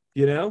me,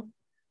 you know?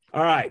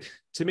 All right,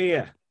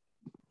 Tamia.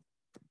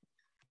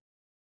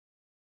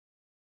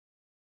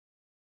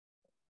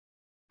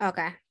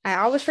 Okay. I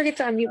always forget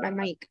to unmute my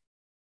mic.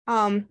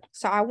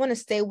 So I want to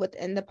stay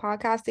within the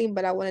podcasting,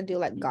 but I want to do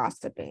like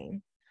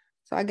gossiping.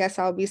 So I guess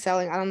I'll be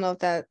selling. I don't know if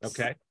that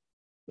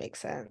makes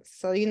sense.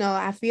 So, you know,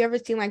 have you ever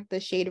seen like the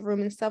Shade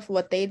Room and stuff,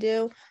 what they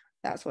do?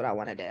 That's what I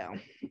want to do.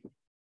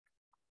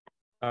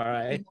 All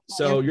right.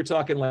 So you're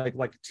talking like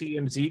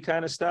TMZ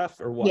kind of stuff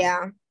or what?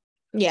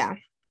 Yeah.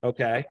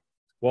 Okay.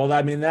 Well,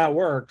 I mean, that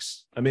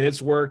works. I mean,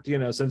 it's worked, you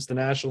know, since the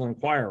National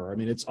Enquirer. I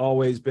mean, it's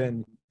always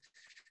been.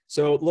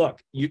 So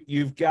look,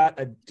 you've got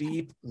a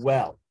deep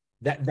well.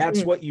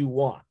 That's what you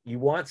want. You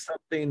want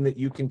something that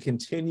you can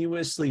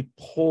continuously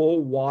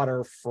pull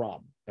water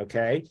from,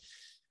 okay?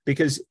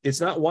 Because it's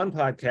not one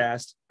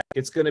podcast,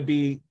 it's going to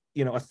be,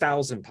 you know,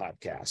 1,000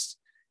 podcasts.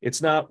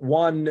 It's not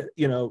one,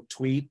 you know,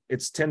 tweet,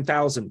 it's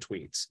 10,000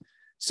 tweets.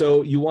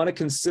 So you want to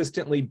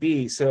consistently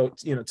be, so,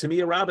 you know,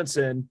 Tamia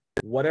Robinson,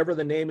 whatever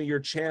the name of your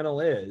channel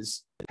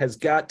is, has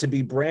got to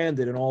be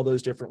branded in all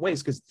those different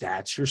ways because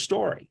that's your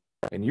story.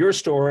 And your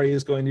story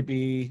is going to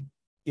be,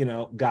 you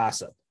know,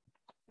 gossip.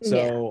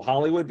 So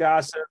Hollywood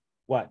gossip,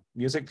 what?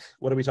 Music?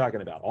 What are we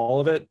talking about? All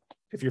of it?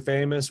 If you're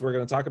famous, we're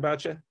going to talk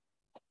about you?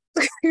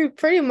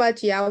 Pretty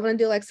much, yeah. I'm going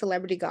to do like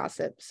celebrity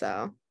gossip,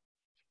 so.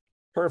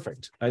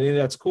 Perfect. I think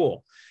that's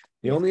cool.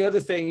 The only other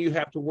thing you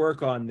have to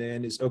work on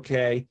then is,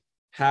 okay,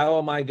 how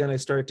am I going to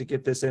start to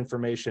get this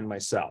information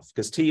myself?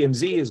 Because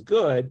TMZ is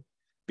good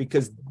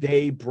because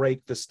they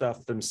break the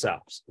stuff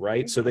themselves,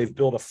 right? So they've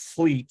built a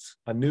fleet,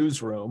 a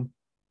newsroom,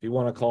 if you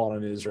want to call it a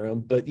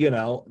newsroom, but, you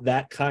know,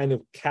 that kind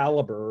of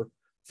caliber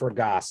for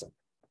gossip,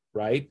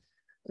 right?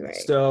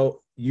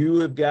 So you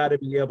have got to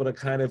be able to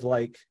kind of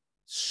like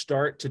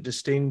start to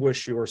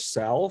distinguish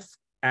yourself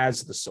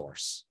as the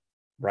source,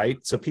 right?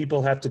 So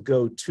people have to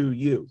go to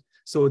you.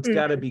 So it's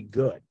got to be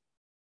good.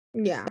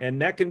 Yeah.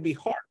 And that can be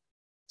hard.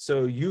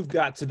 So you've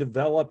got to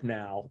develop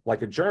now,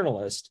 like a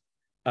journalist,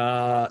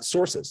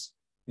 sources.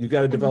 You've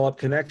got to develop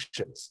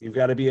connections. You've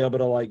got to be able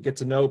to like get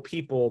to know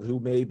people who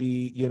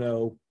maybe, you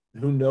know,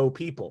 who know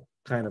people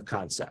kind of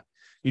concept.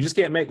 You just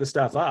can't make the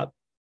stuff up.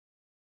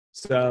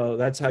 So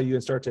that's how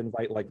you start to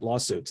invite like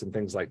lawsuits and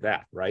things like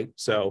that, right?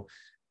 So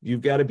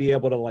you've got to be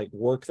able to like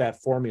work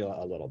that formula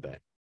a little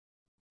bit.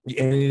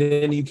 And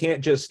then you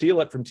can't just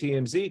steal it from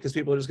TMZ because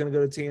people are just going to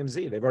go to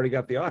TMZ. They've already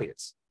got the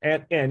audience.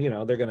 And you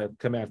know, they're going to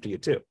come after you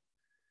too.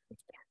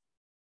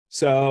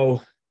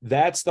 So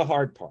that's the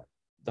hard part.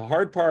 The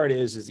hard part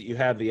is that you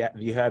have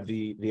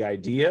the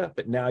idea,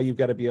 but now you've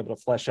got to be able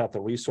to flesh out the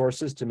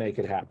resources to make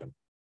it happen.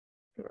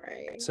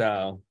 Right.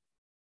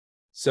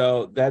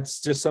 So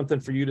that's just something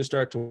for you to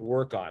start to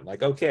work on.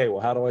 Like, okay, well,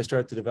 how do I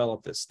start to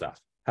develop this stuff?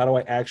 How do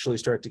I actually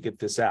start to get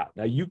this out?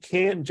 Now you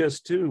can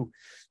just do,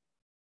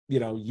 you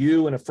know,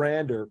 you and a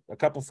friend or a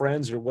couple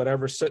friends or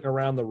whatever sitting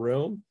around the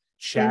room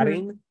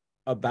chatting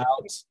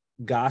about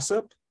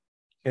gossip,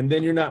 and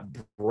then you're not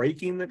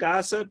breaking the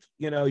gossip.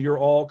 You know, you're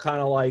all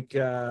kind of like,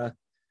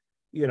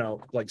 you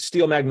know, like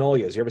Steel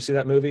Magnolias. You ever see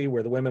that movie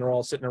where the women are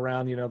all sitting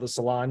around, you know, the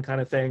salon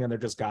kind of thing, and they're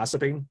just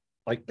gossiping?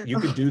 Like you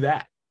could do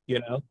that, you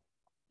know?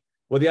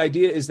 Well, the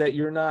idea is that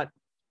you're not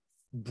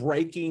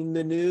breaking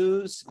the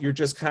news. You're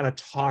just kind of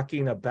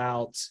talking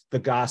about the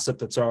gossip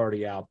that's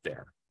already out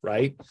there,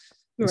 right?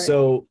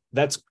 So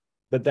that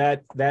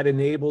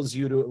enables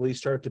you to at least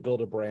start to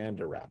build a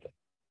brand around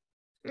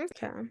it.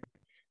 Okay.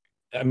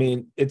 I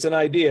mean, it's an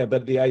idea,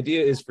 but the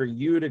idea is for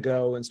you to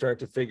go and start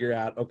to figure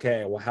out,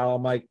 okay, well, how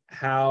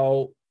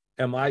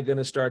am I going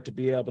to start to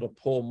be able to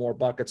pull more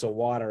buckets of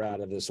water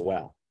out of this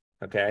well?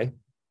 Okay.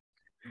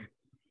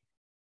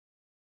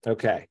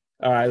 Okay.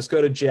 All right, let's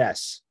go to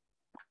Jess.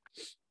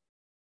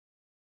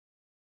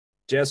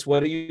 Jess,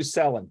 what are you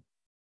selling?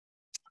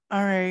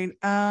 All right.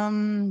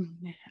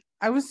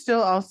 I was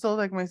still also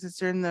like my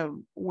sister in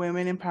the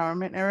women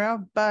empowerment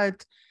era,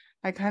 but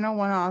I kind of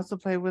want to also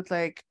play with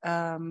like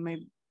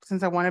maybe,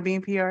 since I want to be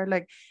in PR,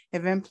 like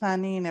event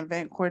planning,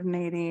 event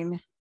coordinating,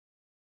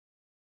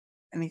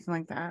 anything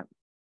like that.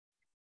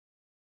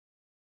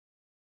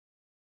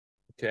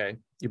 Okay.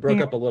 You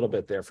broke up a little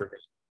bit there for me.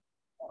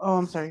 Oh,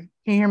 I'm sorry.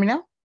 Can you hear me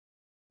now?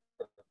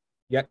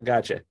 Yeah,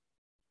 gotcha.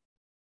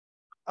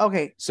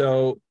 Okay.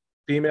 So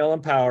female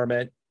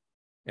empowerment,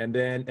 and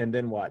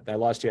then what? I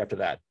lost you after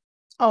that.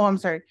 Oh, I'm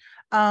sorry.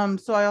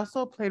 So I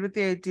also played with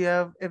the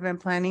idea of event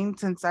planning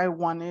since I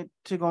wanted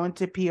to go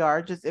into PR,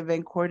 just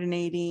event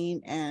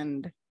coordinating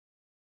and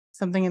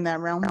something in that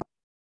realm.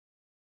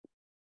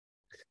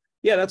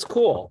 Yeah, that's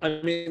cool.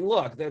 I mean,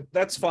 look,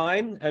 that's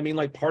fine. I mean,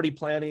 like party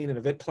planning and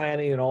event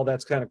planning and all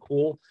that's kind of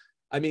cool.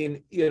 I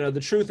mean, the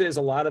truth is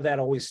a lot of that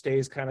always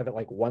stays kind of at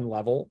like one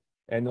level.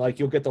 And like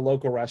you'll get the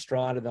local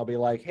restaurant and they'll be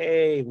like,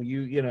 hey, will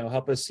you,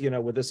 help us,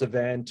 with this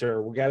event,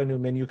 or we got a new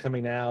menu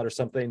coming out or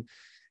something.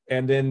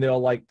 And then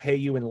they'll like pay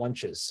you in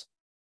lunches.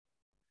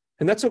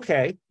 And that's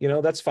okay,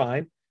 that's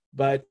fine.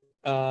 But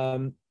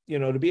to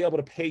be able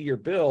to pay your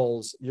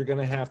bills, you're going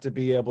to have to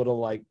be able to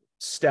like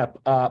step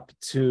up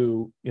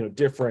to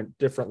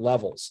different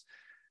levels,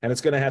 and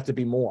it's going to have to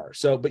be more.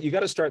 So, but you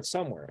got to start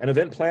somewhere, and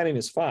event planning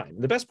is fine.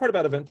 The best part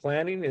about event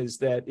planning is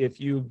that if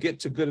you get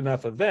to good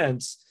enough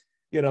events,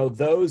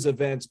 those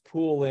events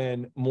pool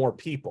in more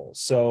people.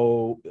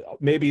 So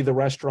maybe the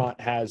restaurant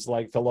has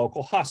like the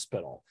local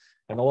hospital,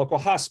 and the local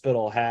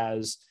hospital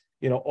has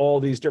all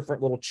these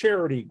different little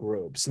charity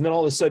groups. And then all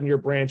of a sudden you're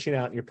branching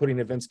out and you're putting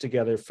events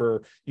together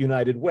for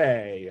United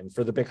Way and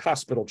for the big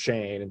hospital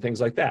chain and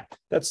things like that.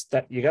 That's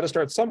you got to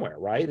start somewhere,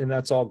 right? And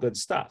that's all good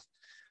stuff.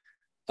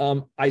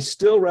 I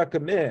still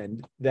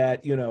recommend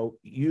that,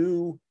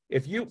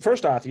 if you,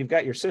 first off, you've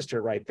got your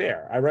sister right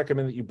there. I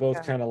recommend that you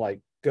both kind of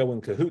like go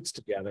in cahoots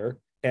together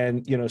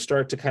and,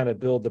 start to kind of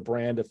build the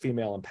brand of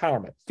female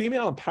empowerment.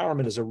 Female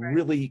empowerment is a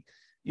really,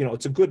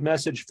 it's a good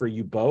message for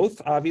you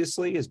both,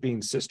 obviously, as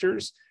being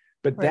sisters.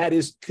 But that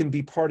can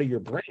be part of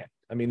your brand.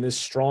 I mean, this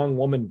strong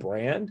woman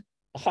brand,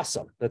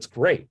 awesome. That's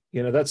great.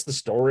 That's the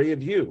story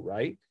of you,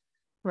 right?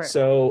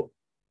 So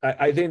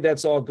I think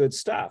that's all good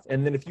stuff.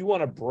 And then if you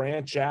want to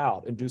branch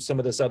out and do some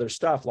of this other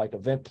stuff like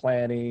event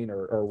planning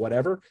or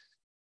whatever,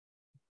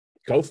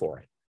 go for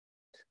it.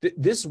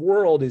 This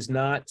world is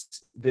not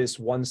this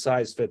one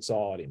size fits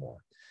all anymore.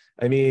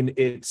 I mean,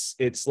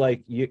 it's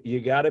like you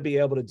got to be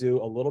able to do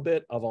a little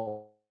bit of a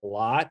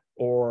lot,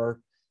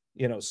 or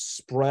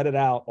spread it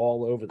out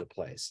all over the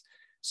place.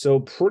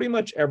 So pretty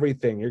much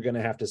everything you're going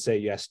to have to say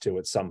yes to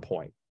at some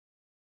point.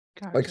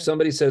 Gotcha. Like if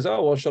somebody says,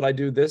 oh, well, should I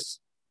do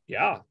this?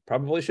 Yeah,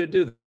 probably should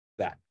do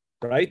that.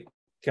 Right?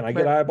 Can I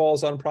get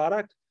eyeballs on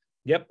product?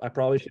 Yep, I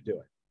probably should do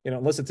it.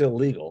 Unless it's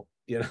illegal,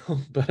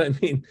 but I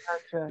mean,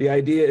 gotcha. The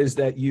idea is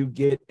that you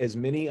get as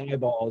many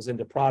eyeballs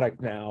into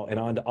product now and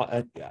on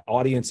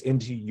audience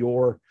into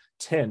your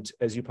tent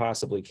as you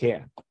possibly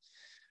can.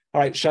 All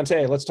right,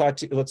 Shantae,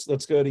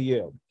 let's go to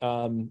you.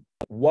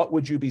 What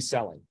would you be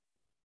selling?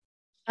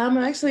 I'm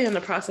actually in the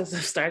process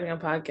of starting a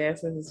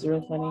podcast. This is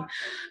real funny.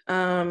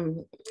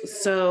 I'm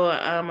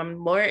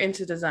more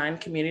into design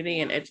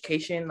community and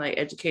education, like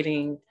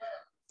educating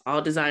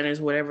all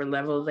designers, whatever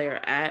level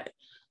they're at.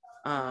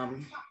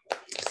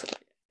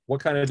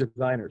 What kind of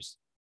designers?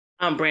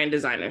 Brand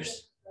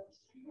designers.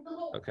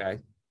 Okay.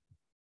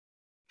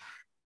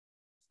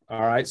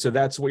 All right, so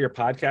that's what your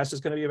podcast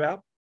is going to be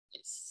about?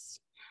 Yes.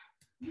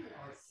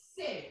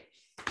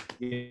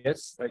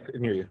 Yes, I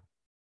couldn't hear you.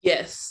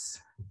 Yes.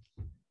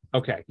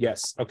 Okay.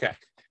 Yes. Okay.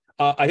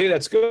 I think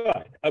that's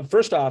good.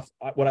 First off,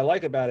 what I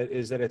like about it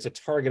is that it's a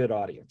targeted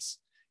audience,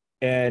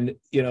 and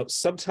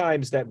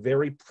sometimes that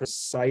very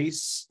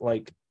precise,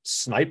 like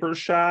sniper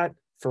shot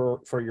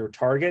for your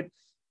target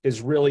is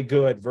really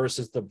good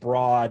versus the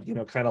broad,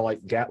 kind of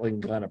like Gatling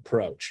gun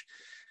approach.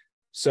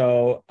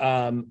 So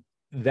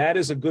that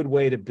is a good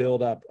way to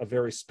build up a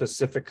very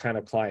specific kind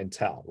of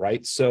clientele,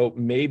 right? So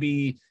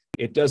maybe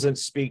it doesn't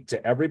speak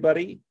to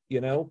everybody,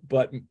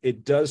 but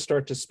it does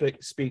start to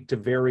speak to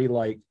very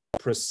like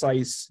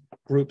precise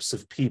groups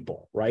of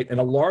people, right? And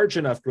a large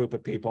enough group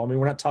of people. I mean,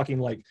 we're not talking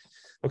like,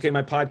 okay,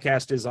 my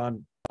podcast is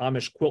on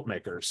Amish quilt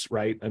makers,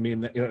 right? I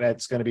mean,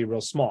 that's going to be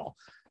real small.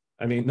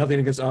 I mean, nothing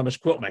against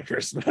Amish quilt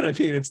makers, but I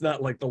mean, it's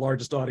not like the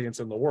largest audience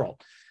in the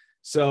world.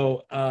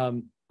 So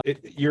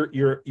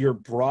you're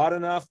broad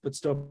enough, but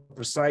still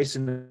precise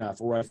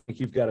enough where I think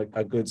you've got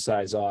a good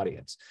size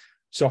audience.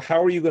 So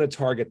how are you going to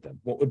target them?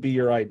 What would be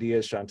your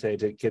ideas, Shantae,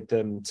 to get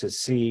them to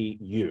see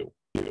you?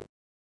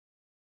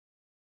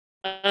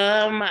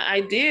 My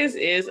ideas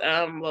is,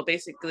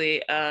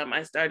 basically,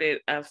 I started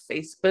a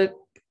Facebook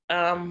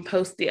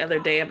post the other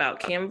day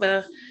about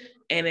Canva,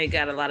 and it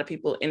got a lot of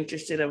people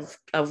interested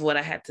of what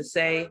I had to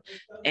say.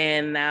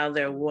 And now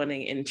they're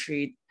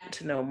intrigued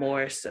to know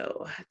more.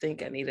 So I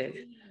think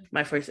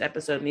my first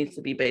episode needs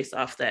to be based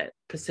off that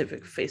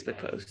specific Facebook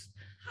post.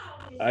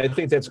 I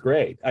think that's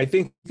great. I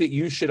think that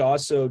you should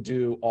also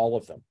do all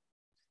of them.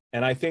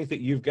 And I think that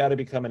you've got to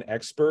become an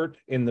expert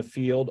in the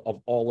field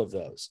of all of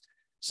those.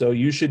 So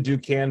you should do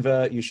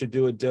Canva, you should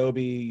do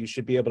Adobe, you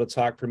should be able to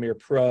talk Premiere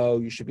Pro,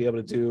 you should be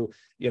able to do,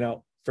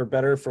 for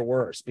better, for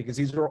worse, because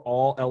these are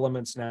all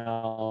elements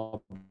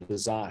now of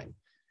design.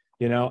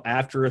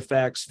 After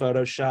Effects,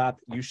 Photoshop,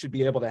 you should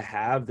be able to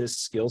have this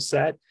skill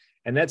set.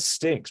 And that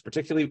stinks,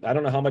 particularly, I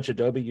don't know how much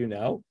Adobe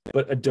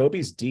but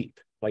Adobe's deep.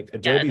 Like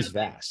Adobe's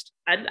vast.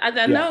 I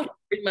know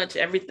pretty much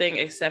everything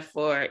except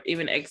for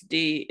even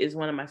XD is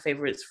one of my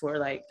favorites for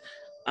like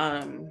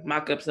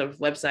mock-ups of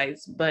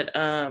websites. But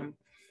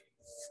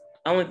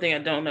Only thing I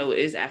don't know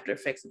is After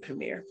Effects and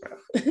Premiere Pro.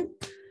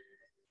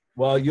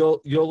 Well,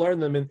 you'll learn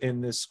them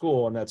in this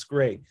school, and that's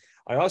great.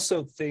 I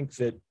also think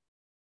that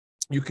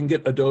you can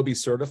get Adobe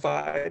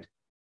certified,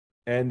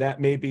 and that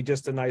may be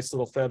just a nice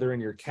little feather in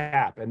your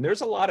cap. And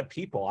there's a lot of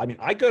people. I mean,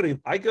 I go to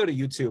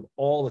YouTube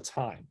all the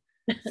time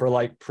for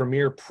like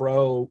Premiere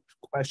Pro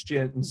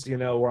questions, you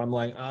know, where I'm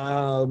like,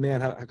 oh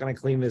man, how can I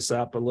clean this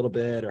up a little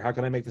bit, or how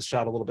can I make this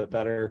shot a little bit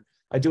better?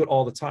 I do it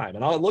all the time,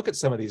 and I'll look at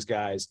some of these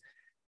guys,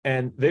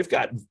 and they've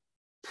got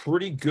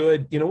pretty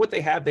good. You know what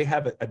they have? They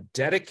have a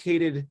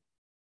dedicated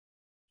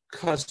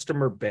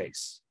customer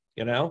base,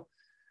 you know.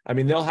 I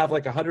mean, they'll have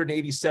like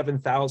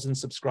 187,000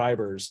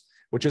 subscribers,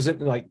 which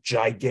isn't like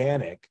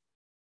gigantic,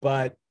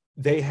 but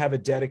they have a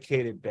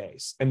dedicated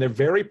base, and they're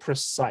very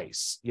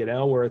precise, you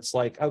know, where it's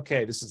like,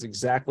 okay, this is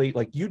exactly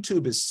like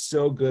YouTube is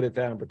so good at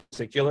that in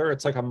particular.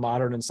 It's like a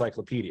modern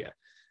encyclopedia.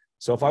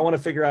 So if I want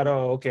to figure out,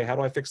 oh, okay, how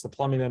do I fix the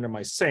plumbing under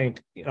my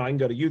sink? You know, I can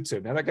go to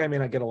YouTube. Now that guy may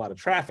not get a lot of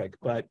traffic,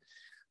 but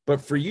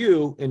for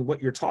you and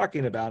what you're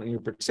talking about in your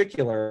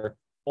particular,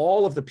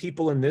 all of the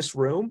people in this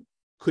room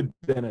could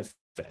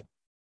benefit,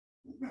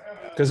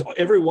 because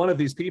every one of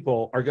these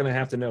people are going to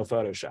have to know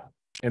Photoshop,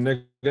 and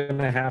they're going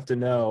to have to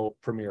know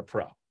Premiere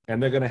Pro,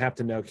 and they're going to have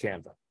to know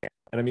Canva.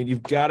 And I mean,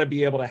 you've got to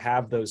be able to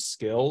have those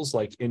skills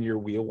like in your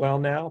wheel well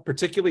now,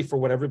 particularly for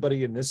what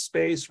everybody in this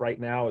space right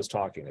now is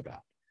talking about.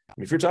 I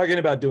mean, if you're talking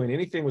about doing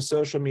anything with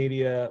social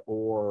media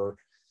or,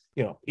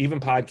 you know, even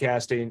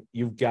podcasting,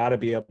 you've got to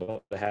be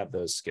able to have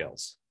those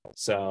skills.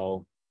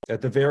 So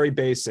at the very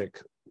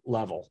basic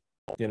level,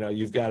 you know,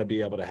 you've got to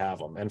be able to have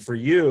them. And for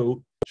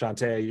you,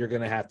 Shantae, you're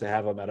going to have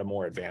them at a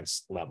more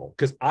advanced level,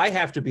 because I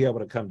have to be able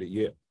to come to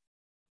you.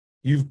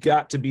 You've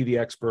got to be the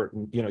expert,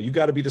 and, you know, you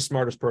got to be the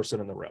smartest person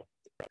in the room.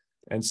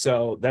 And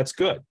so that's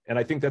good. And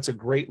I think that's a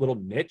great little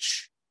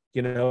niche,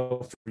 you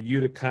know, for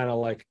you to kind of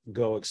like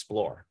go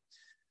explore.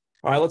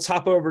 All right, let's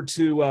hop over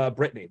to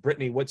Brittany.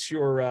 Brittany, what's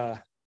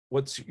your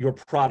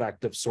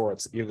product of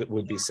sorts that you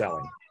would be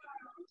selling?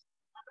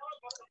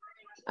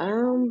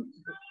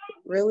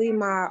 Really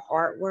my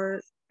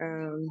artwork.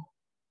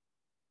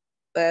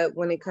 But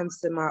when it comes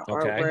to my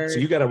artwork, so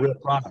you got a real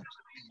product.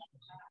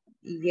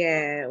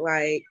 Yeah,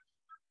 like,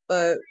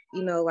 but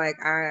you know, like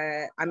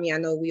I mean, I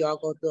know we all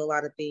go through a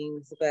lot of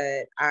things,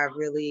 but I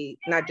really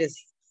not just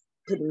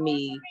putting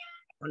me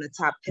on the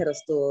top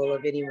pedestal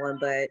of anyone,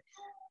 but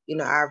you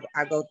know,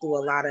 I go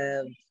through a lot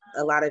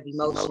of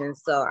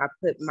emotions. So I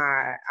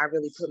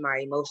really put my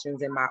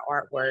emotions in my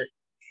artwork.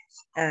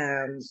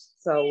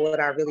 So what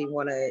I really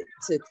wanted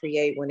to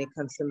create when it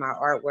comes to my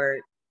artwork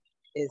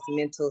is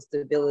mental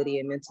stability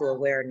and mental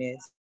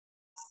awareness,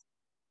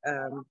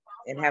 and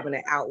having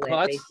an outlet. Oh,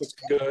 that's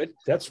basically good.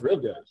 That's real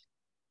good.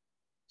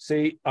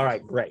 See, all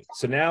right, great.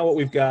 So now what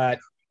we've got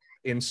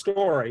in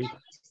story,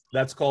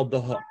 that's called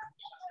the hook.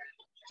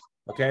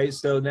 Okay,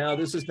 so now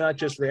this is not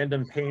just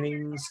random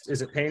paintings.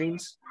 Is it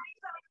paintings?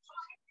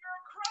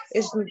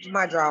 It's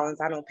my drawings.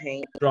 I don't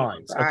paint.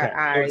 Drawings. Okay,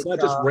 so it's not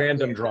just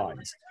random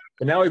drawings.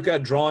 But now we've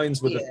got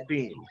drawings with a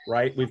theme,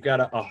 right? We've got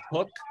a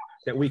hook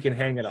that we can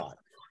hang it on.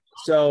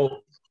 So,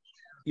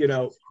 you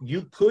know,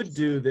 you could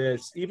do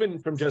this even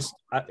from just,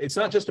 it's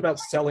not just about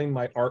selling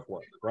my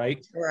artwork,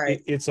 right?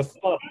 Right. It's a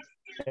funnel,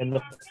 and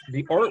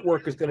the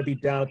artwork is going to be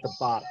down at the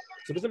bottom.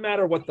 So it doesn't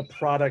matter what the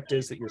product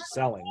is that you're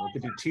selling. It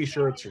could be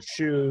t-shirts or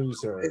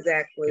shoes or,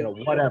 you know,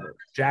 whatever,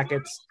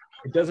 jackets.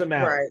 It doesn't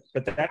matter. Right.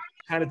 But that's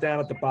kind of down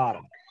at the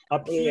bottom.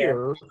 Up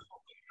here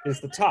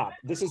is the top.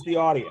 This is the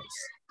audience.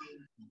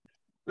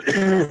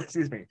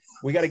 Excuse me.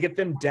 We got to get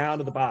them down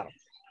to the bottom.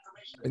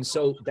 And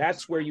so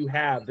that's where you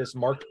have this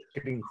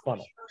marketing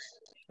funnel.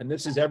 And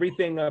this is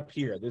everything up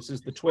here. This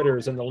is the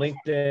Twitters and the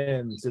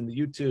LinkedIns and the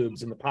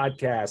YouTubes and the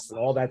podcasts and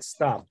all that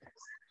stuff.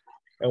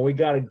 And we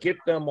got to get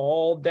them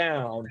all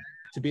down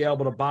to be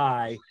able to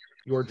buy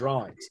your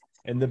drawings.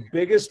 And the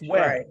biggest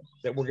way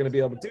that we're going to be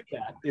able to do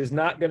that is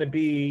not going to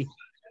be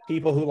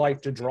people who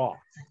like to draw,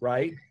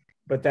 right?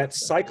 But that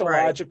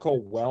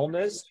psychological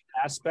wellness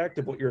aspect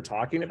of what you're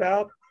talking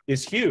about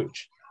is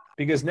huge,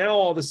 because now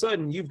all of a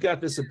sudden you've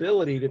got this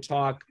ability to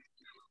talk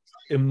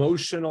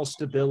emotional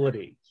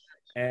stability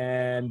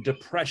and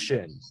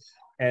depression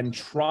and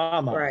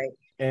trauma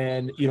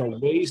and, you know,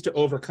 ways to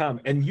overcome.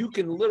 And you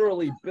can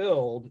literally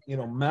build, you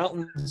know,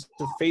 mountains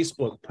of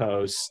Facebook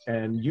posts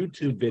and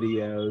YouTube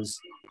videos.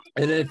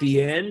 And at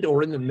the end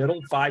or in the middle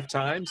 5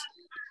 times,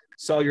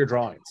 sell your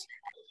drawings.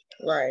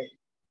 Right.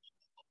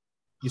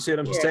 You see what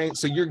I'm saying?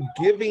 So you're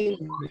giving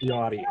the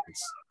audience.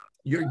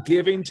 You're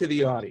giving to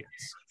the audience.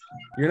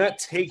 You're not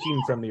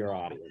taking from your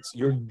audience.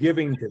 You're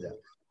giving to them.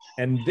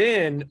 And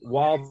then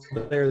while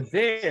they're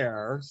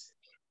there,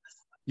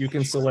 you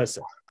can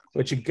solicit.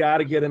 But you got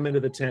to get them into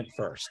the tent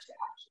first.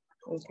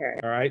 Okay.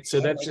 All right. So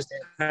that's just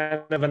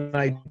kind of an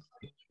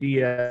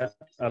idea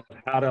of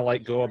how to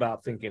like go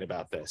about thinking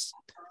about this.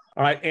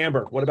 All right,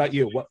 Amber, what about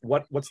you?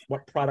 What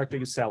product are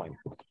you selling?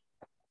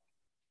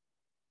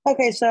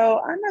 Okay,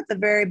 so I'm at the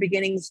very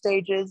beginning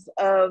stages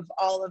of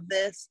all of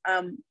this.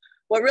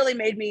 What really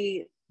made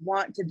me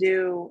want to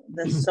do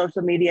the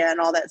social media and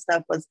all that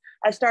stuff was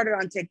I started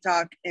on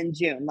TikTok in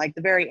June, like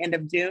the very end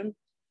of June,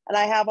 and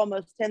I have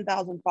almost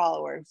 10,000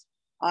 followers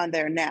on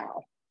there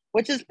now,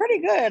 which is pretty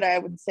good, I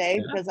would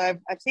say, because I've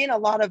seen a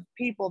lot of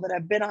people that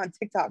have been on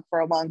TikTok for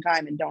a long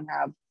time and don't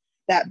have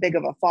that big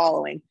of a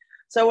following.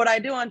 So what I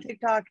do on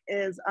TikTok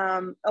is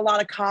a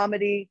lot of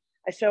comedy.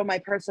 I show my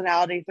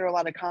personality through a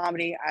lot of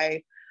comedy.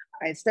 I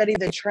study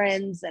the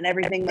trends and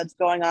everything that's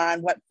going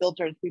on, what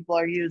filters people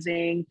are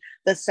using,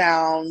 the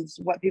sounds,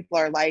 what people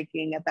are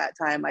liking at that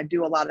time. I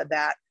do a lot of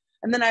that.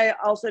 And then I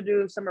also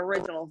do some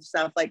original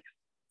stuff. Like,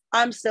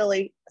 I'm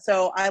silly,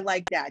 so I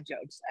like dad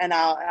jokes, and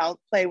I'll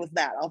play with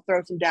that. I'll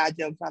throw some dad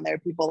jokes on there.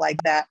 People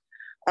like that.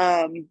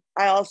 I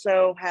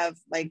also have,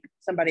 like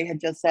somebody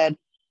had just said,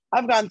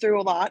 I've gone through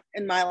a lot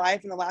in my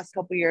life in the last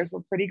couple of years.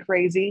 We're pretty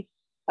crazy.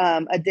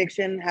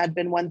 Addiction had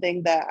been one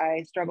thing that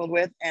I struggled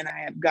with, and I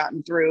have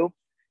gotten through.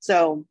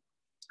 So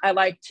I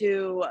like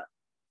to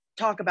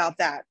talk about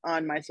that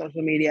on my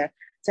social media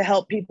to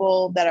help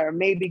people that are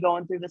maybe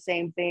going through the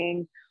same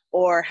thing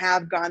or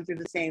have gone through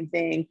the same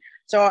thing.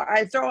 So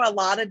I throw a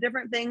lot of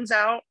different things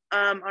out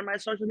on my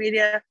social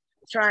media,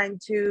 trying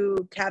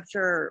to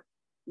capture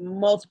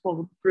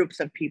multiple groups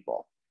of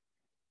people.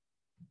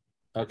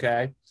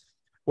 Okay.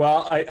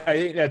 Well, I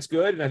think that's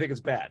good, and I think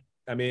it's bad.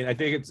 I mean, I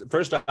think it's,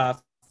 first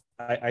off,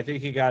 I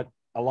think you got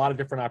a lot of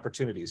different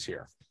opportunities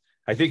here.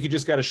 I think you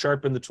just got to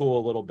sharpen the tool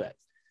a little bit.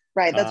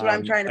 Right. That's what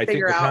I'm trying to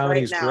figure out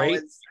right now.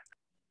 Great.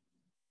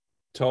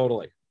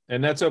 Totally.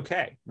 And that's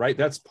okay, right?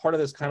 That's part of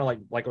this kind of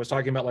like I was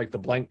talking about, like the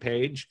blank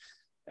page.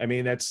 I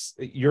mean,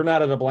 you're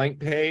not at a blank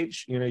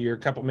page, you know, you're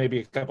maybe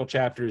a couple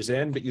chapters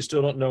in, but you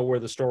still don't know where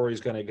the story is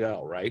going to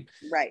go. Right.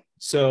 Right.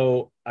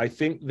 So I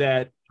think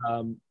that,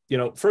 you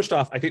know, first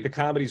off, I think the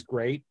comedy is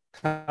great.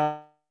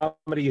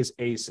 Comedy is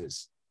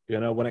aces, you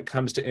know, when it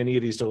comes to any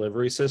of these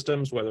delivery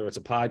systems, whether it's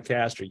a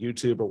podcast or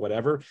YouTube or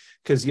whatever,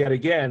 because yet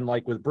again,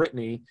 like with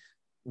Brittany,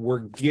 we're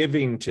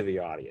giving to the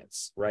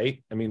audience,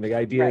 right? I mean, the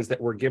idea is that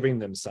we're giving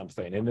them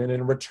something, and then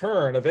in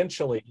return,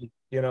 eventually,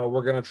 you know,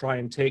 we're going to try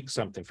and take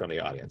something from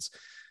the audience.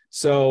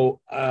 So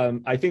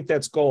I think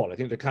that's gold. I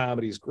think the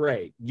comedy is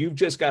great. You've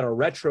just got to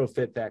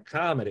retrofit that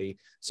comedy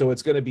so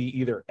it's going to be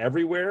either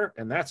everywhere,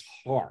 and that's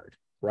hard,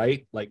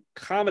 right? Like,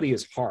 comedy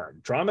is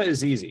hard. Drama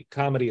is easy.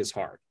 Comedy is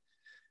hard.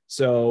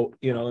 So,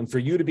 you know, and for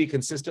you to be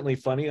consistently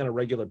funny on a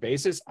regular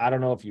basis, I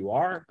don't know if you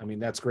are. I mean,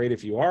 that's great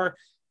if you are.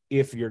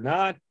 If you're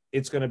not,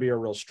 it's going to be a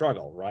real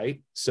struggle,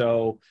 right?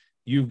 So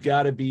you've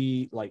got to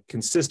be like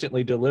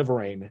consistently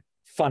delivering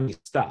funny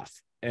stuff.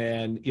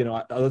 And, you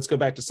know, let's go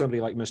back to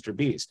somebody like Mr.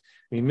 Beast.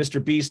 I mean,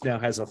 Mr. Beast now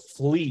has a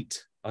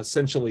fleet,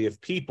 essentially, of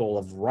people,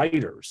 of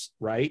writers,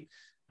 right?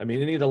 I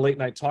mean, any of the late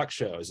night talk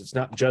shows, it's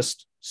not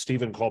just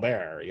Stephen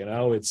Colbert, you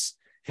know, it's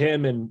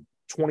him and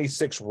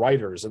 26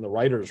 writers in the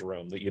writer's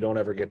room that you don't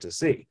ever get to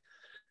see.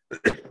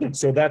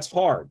 So that's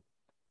hard.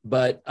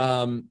 But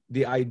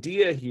the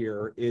idea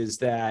here is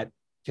that,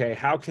 okay,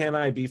 how can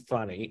I be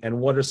funny? And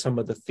what are some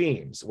of the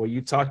themes? Well,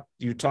 you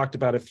talked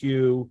about a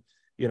few,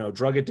 you know,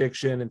 drug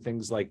addiction and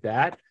things like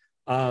that.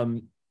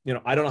 You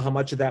know, I don't know how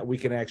much of that we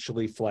can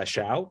actually flesh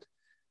out.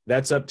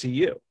 That's up to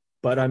you.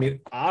 But I mean,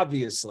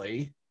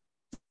 obviously,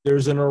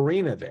 there's an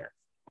arena there.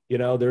 You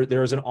know,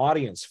 there's an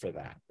audience for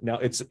that. Now,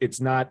 it's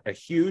not a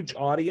huge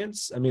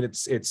audience. I mean,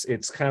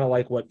 it's kind of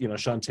like what, you know,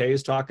 Shantae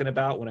is talking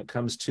about when it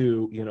comes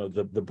to, you know,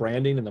 the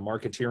branding and the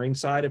marketeering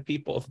side of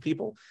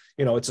people.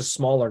 You know, it's a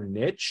smaller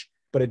niche.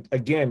 But it,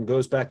 again,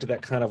 goes back to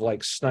that kind of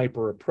like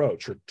sniper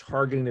approach. You're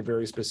targeting a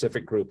very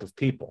specific group of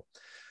people.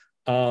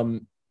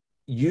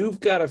 You've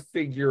got to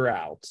figure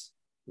out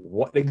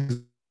what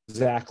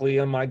exactly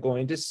am I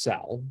going to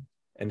sell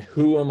and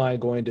who am I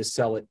going to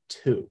sell it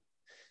to?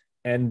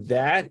 And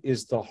that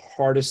is the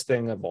hardest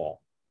thing of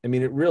all. I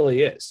mean, it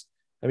really is.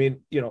 I mean,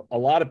 you know, a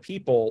lot of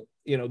people,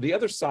 you know, the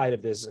other side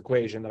of this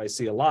equation that I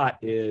see a lot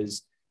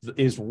is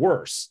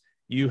worse.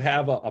 You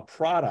have a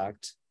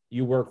product,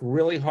 you work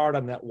really hard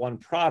on that one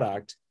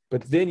product,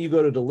 but then you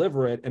go to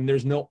deliver it and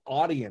there's no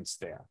audience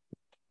there,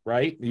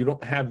 right? You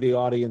don't have the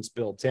audience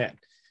built in.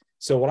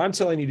 So what I'm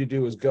telling you to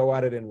do is go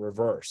at it in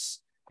reverse,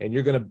 and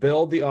you're going to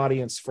build the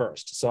audience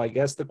first. So I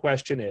guess the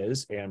question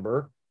is,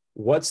 Amber,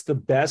 what's the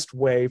best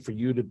way for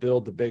you to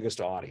build the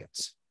biggest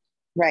audience?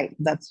 Right.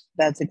 That's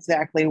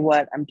exactly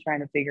what I'm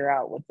trying to figure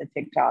out with the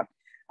TikTok.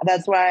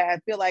 That's why I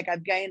feel like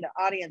I've gained an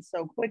audience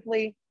so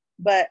quickly,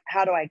 but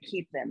how do I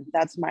keep them?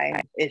 That's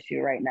my issue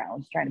right now,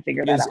 is trying to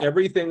figure that out. Is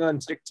everything on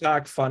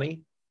TikTok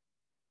funny?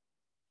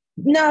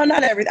 No,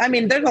 not everything. I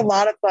mean, there's a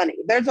lot of funny.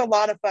 There's a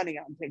lot of funny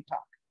on TikTok.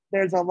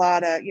 There's a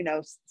lot of, you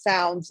know,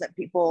 sounds that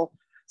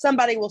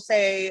somebody will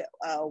say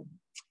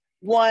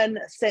one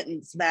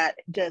sentence that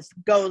just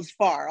goes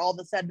far. All of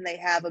a sudden they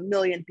have 1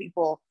 million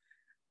people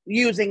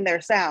using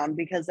their sound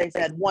because they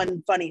said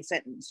one funny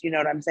sentence, you know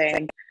what I'm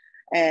saying?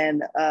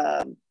 And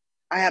I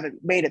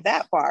haven't made it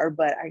that far,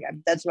 but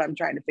that's what I'm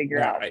trying to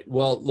figure out. Right.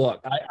 Well,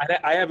 look,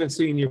 I haven't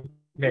seen your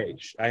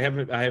page. I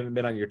haven't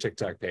been on your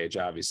TikTok page,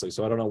 obviously.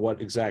 So I don't know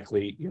what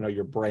exactly, you know,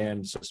 your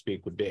brand, so to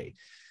speak, would be.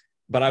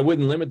 But I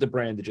wouldn't limit the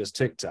brand to just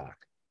TikTok.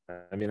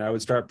 I mean, I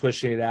would start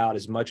pushing it out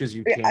as much as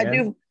you can. I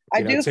do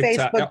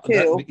TikTok, Facebook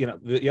too.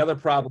 The other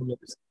problem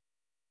is,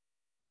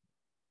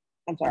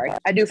 I'm sorry.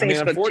 I do I mean,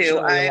 Facebook too.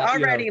 unfortunately, I a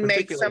lot, already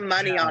make particularly some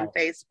money on now.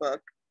 Facebook.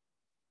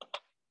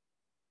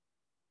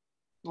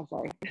 I'm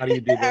sorry. How do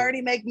you do I that?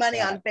 already make money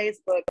on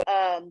Facebook.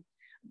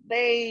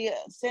 They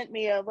sent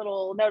me a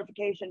little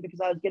notification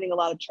because I was getting a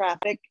lot of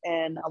traffic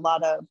and a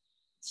lot of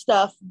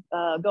stuff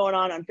going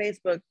on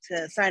Facebook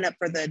to sign up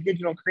for the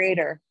digital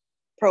creator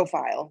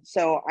profile.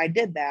 So I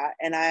did that,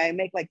 and I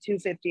make like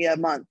 $250 a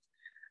month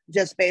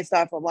just based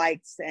off of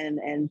likes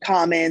and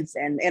comments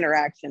and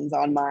interactions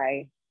on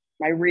my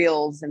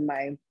reels and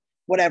my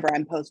whatever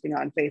I'm posting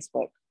on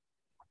Facebook.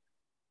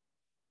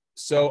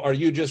 So are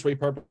you just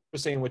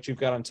repurposing what you've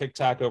got on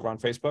TikTok over on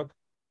Facebook?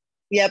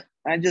 Yep.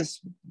 I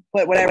just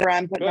put whatever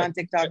I'm putting Good. on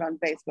TikTok on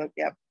Facebook.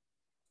 Yep.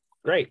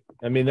 Great.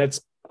 I mean,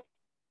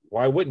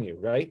 why wouldn't you,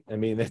 right? I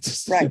mean,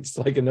 it's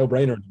like a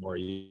no-brainer anymore.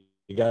 You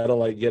gotta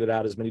like get it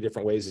out as many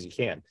different ways as you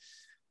can.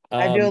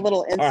 I do a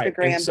little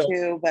Instagram right.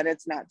 too, but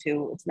it's not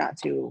too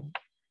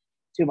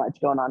much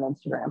going on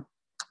Instagram.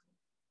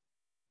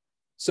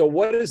 So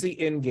what is the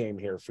end game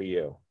here for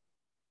you?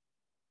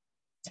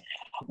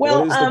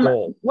 Well, what is the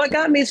goal? What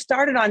got me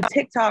started on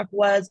TikTok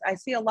was I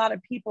see a lot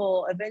of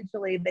people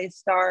eventually they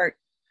start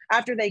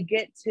after they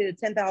get to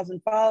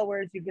 10,000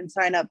 followers, you can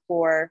sign up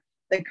for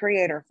the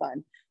creator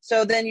fund.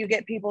 So then you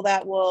get people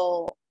that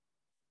will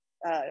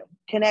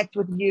connect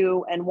with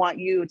you and want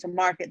you to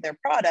market their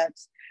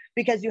products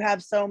because you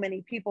have so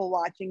many people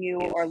watching you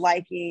or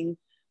liking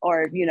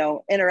or, you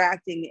know,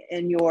 interacting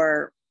in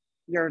your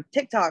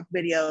TikTok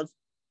videos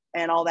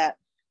and all that.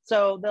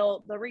 So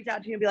they'll reach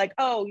out to you and be like,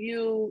 oh,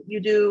 you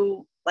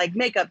do like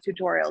makeup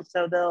tutorials.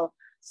 So they'll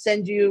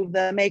send you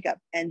the makeup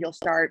and you'll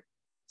start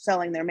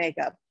selling their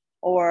makeup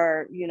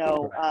or, you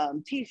know,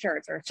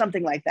 t-shirts or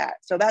something like that.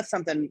 So that's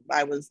something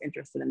I was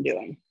interested in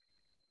doing.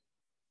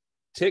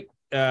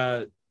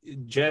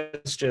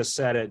 Jess just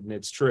said it, and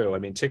it's true. I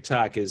mean,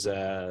 TikTok is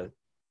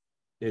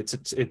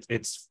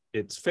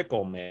it's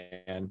fickle,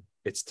 man.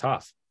 It's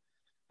tough.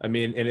 I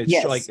mean, and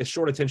it's like a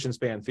short attention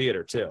span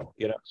theater too,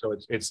 you know. So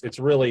it's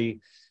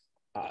really,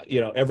 you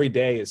know, every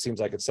day it seems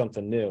like it's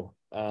something new.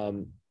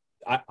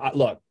 I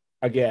look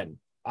again.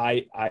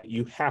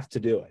 You have to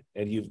do it,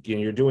 and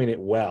you're doing it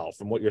well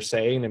from what you're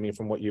saying. I mean,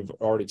 from what you've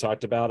already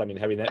talked about. I mean,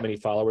 having that many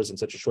followers in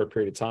such a short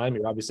period of time,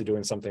 you're obviously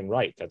doing something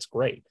right. That's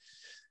great,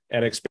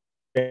 and expanding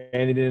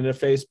it into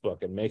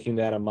Facebook and making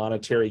that a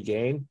monetary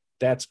gain.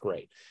 That's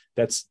great.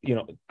 That's, you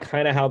know,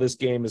 kind of how this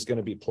game is going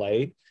to be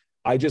played.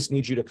 I just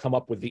need you to come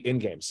up with the end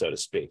game, so to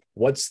speak.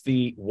 What's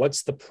the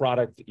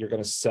product that you're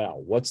going to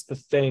sell? What's the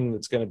thing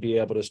that's going to be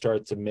able to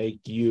start to make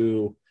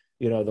you,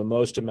 you know, the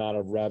most amount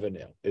of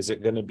revenue? Is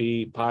it going to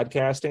be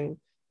podcasting?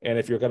 And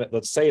if you're going to,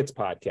 let's say it's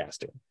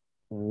podcasting,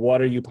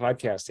 what are you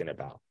podcasting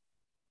about?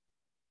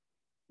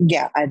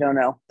 Yeah, I don't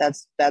know.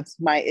 That's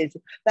my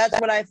issue. That's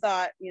what I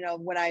thought, you know,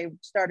 when I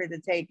started to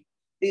take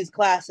these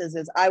classes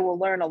is I will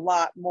learn a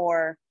lot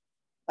more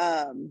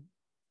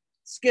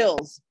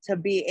skills to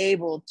be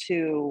able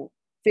to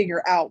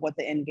figure out what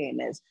the end game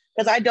is.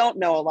 Because I don't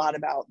know a lot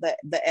about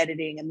the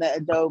editing and the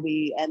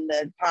Adobe and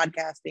the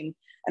podcasting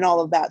and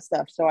all of that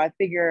stuff. So I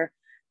figure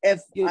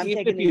if I'm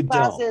taking these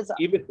classes,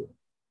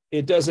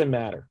 it doesn't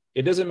matter.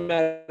 It doesn't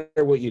matter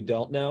what you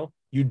don't know.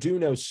 You do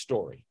know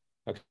story.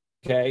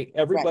 Okay.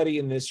 Everybody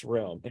in this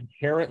room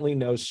inherently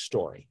knows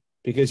story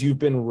because you've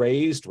been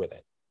raised with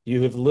it.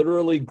 You have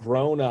literally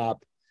grown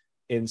up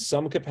in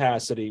some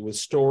capacity with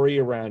story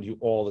around you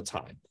all the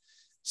time.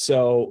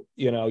 So,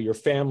 you know, your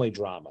family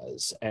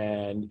dramas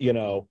and, you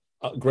know,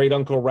 great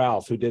Uncle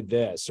Ralph who did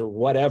this or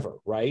whatever,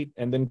 right?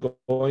 And then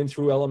going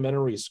through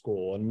elementary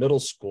school and middle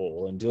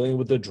school and dealing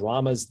with the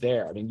dramas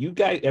there. I mean,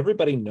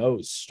 everybody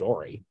knows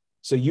story.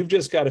 So you've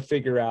just got to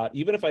figure out,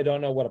 even if I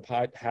don't know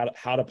how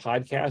to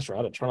podcast or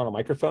how to turn on a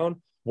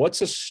microphone,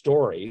 what's a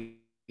story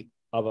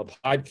of a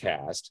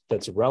podcast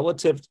that's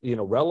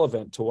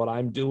relevant to what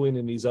I'm doing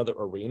in these other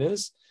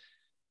arenas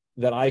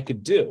that I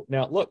could do.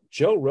 Now, look,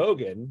 Joe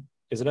Rogan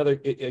is another,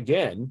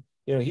 again,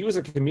 you know, he was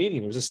a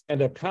comedian. He was a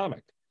stand-up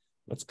comic.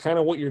 That's kind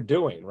of what you're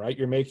doing, right?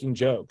 You're making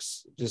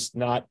jokes, just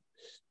not,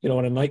 you know,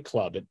 in a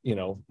nightclub at, you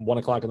know, 1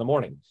 o'clock in the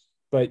morning,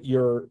 but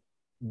you're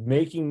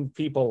making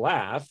people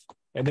laugh.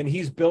 And then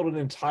he's built an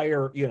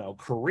entire, you know,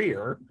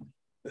 career,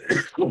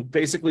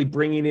 basically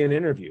bringing in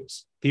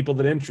interviews, people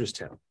that interest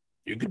him.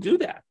 You could do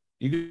that.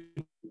 You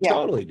could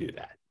totally do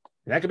that.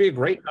 And that could be a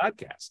great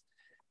podcast.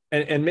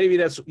 And maybe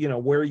that's, you know,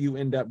 where you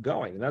end up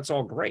going. And that's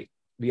all great.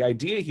 The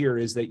idea here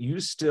is that you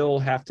still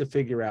have to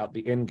figure out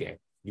the end game.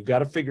 You've got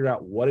to figure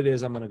out what it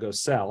is I'm going to go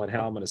sell and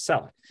how I'm going to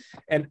sell it.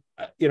 And,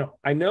 you know,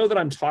 I know that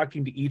I'm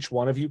talking to each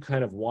one of you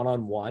kind of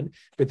one-on-one,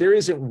 but there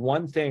isn't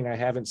one thing I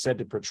haven't said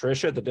to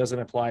Patricia that doesn't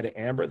apply to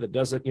Amber, that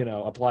doesn't, you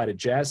know, apply to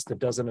Jess, that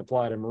doesn't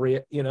apply to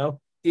Maria. You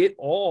know, it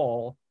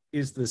all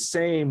is the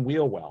same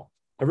wheel well.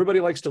 Everybody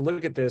likes to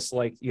look at this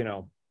like, you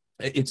know,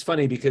 it's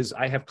funny because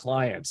I have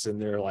clients and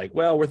they're like,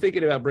 well, we're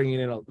thinking about bringing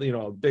in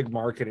a big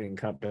marketing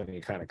company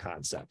kind of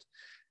concept.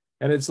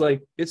 And it's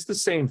like, it's the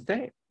same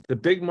thing. The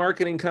big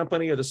marketing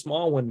company or the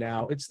small one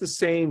now, it's the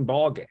same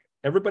ballgame.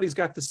 Everybody's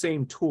got the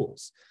same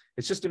tools.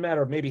 It's just a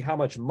matter of maybe how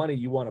much money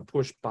you want to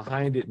push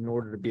behind it in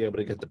order to be able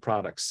to get the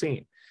product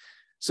seen.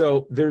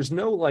 So there's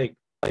no like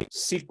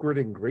secret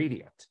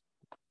ingredient.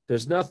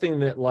 There's nothing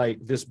that like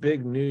this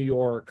big New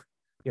York,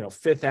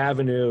 Fifth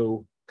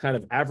Avenue kind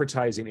of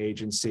advertising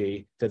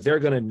agency that they're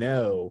going to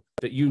know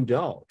that you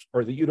don't,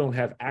 or that you don't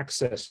have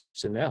access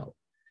to know.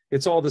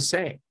 It's all the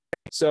same.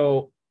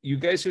 So you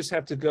guys just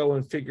have to go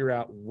and figure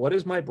out, what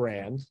is my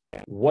brand?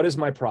 What is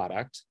my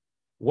product?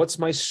 What's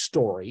my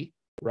story,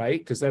 right?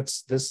 Because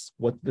that's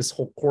what this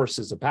whole course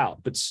is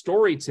about. But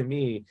story to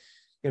me,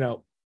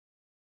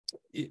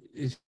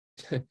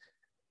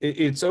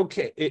 it's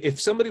okay.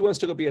 If somebody wants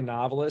to go be a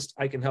novelist,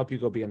 I can help you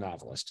go be a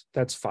novelist.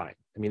 That's fine.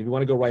 I mean, if you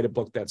want to go write a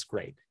book, that's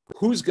great.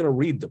 Who's going to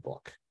read the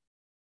book?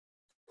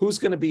 Who's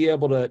going to be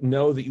able to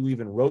know that you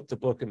even wrote the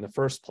book in the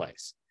first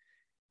place?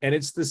 And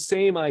it's the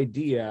same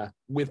idea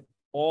with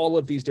all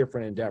of these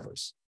different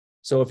endeavors.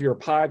 So if you're a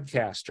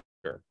podcaster,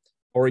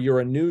 or you're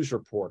a news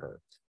reporter,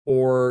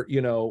 or,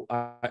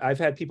 I've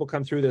had people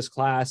come through this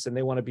class and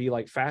they want to be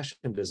like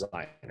fashion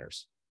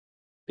designers.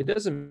 It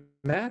doesn't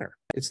matter.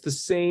 It's the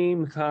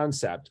same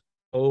concept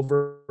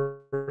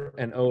over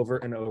and over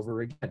and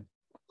over again.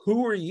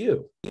 Who are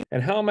you?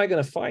 And how am I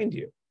going to find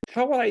you?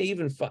 How would I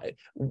even find,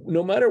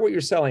 no matter what you're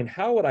selling,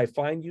 how would I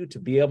find you to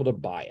be able to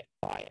buy it?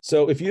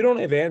 So if you don't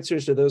have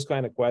answers to those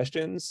kind of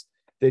questions,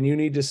 then you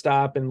need to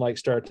stop and like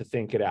start to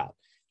think it out.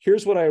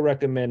 Here's what I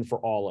recommend for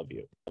all of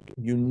you.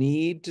 You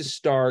need to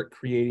start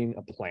creating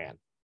a plan.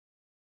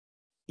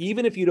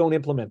 Even if you don't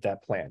implement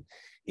that plan,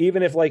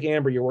 even if like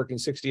Amber, you're working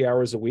 60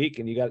 hours a week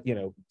and you got,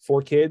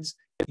 4 kids,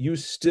 you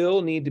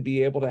still need to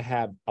be able to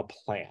have a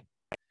plan.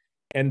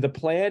 And the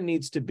plan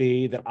needs to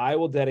be that I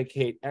will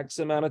dedicate X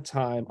amount of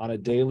time on a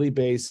daily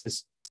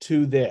basis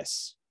to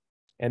this.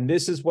 And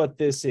this is what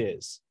this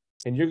is.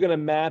 And you're going to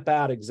map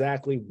out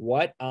exactly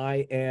what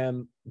I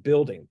am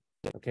building,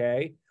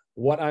 okay?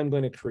 What I'm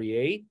going to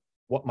create,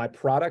 what my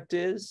product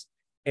is,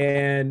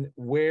 and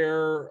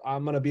where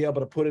I'm going to be able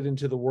to put it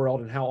into the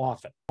world and how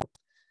often.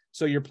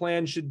 So your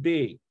plan should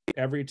be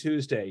every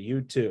Tuesday,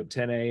 YouTube,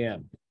 10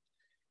 a.m.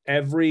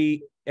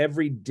 Every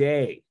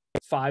day,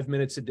 5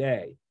 minutes a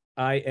day,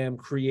 I am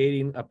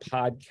creating a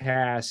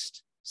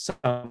podcast,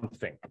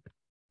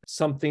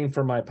 something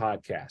for my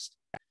podcast.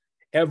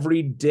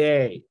 Every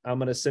day, I'm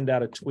going to send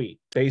out a tweet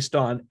based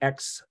on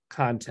X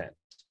content,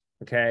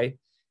 okay?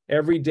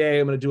 Every day,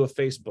 I'm going to do a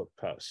Facebook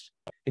post.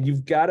 And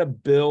you've got to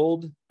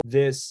build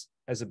this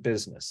as a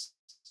business,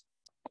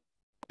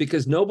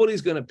 because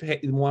nobody's going to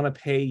want to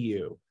pay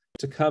you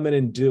to come in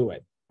and do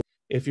it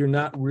if you're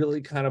not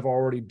really kind of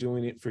already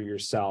doing it for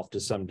yourself to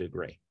some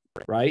degree,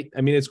 right?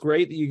 I mean, it's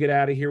great that you get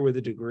out of here with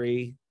a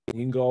degree. You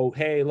can go,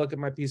 hey, look at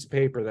my piece of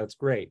paper. That's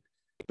great.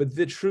 But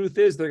the truth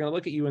is, they're going to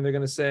look at you and they're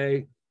going to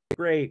say,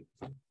 great,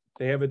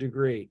 they have a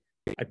degree.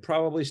 I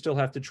probably still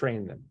have to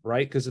train them,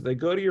 right? Because if they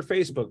go to your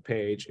Facebook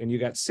page and you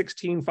got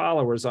 16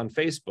 followers on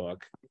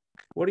Facebook,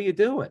 what are you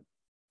doing,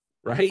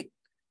 right?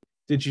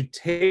 Did you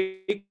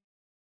take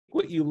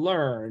what you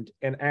learned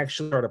and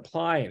actually start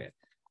applying it?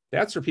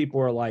 That's where people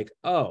are like,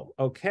 oh,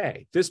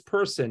 okay, this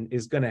person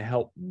is going to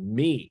help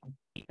me.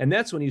 And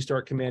that's when you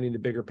start commanding the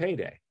bigger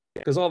payday.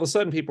 Because all of a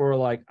sudden people are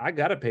like, I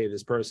got to pay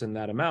this person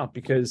that amount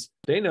because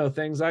they know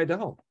things I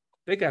don't.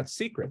 They got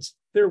secrets.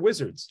 They're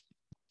wizards,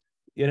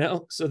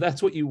 So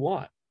that's what you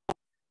want.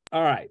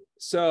 All right.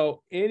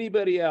 So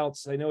anybody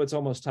else, I know it's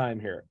almost time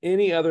here.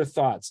 Any other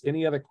thoughts,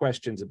 any other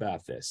questions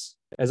about this?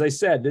 As I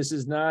said, this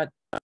is not,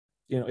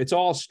 it's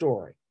all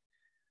story,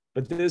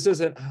 but this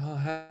isn't, oh,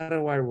 how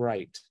do I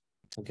write?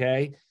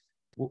 Okay.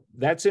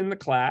 That's in the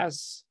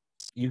class.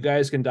 You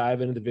guys can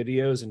dive into the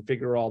videos and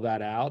figure all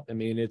that out. I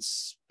mean,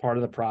 it's part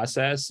of the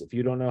process. If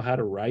you don't know how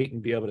to write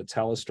and be able to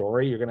tell a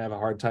story, you're going to have a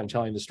hard time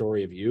telling the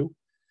story of you.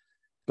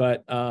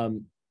 But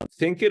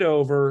think it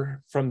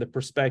over from the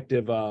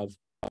perspective of,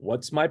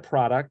 what's my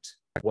product?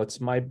 What's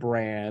my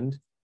brand?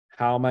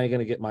 How am I going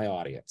to get my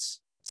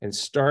audience? And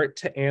start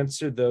to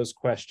answer those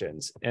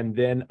questions. And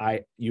then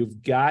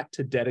you've got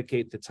to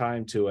dedicate the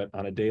time to it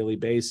on a daily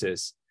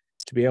basis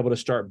to be able to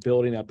start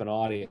building up an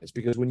audience.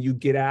 Because when you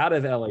get out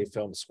of LA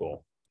Film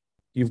School,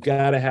 you've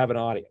got to have an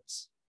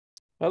audience.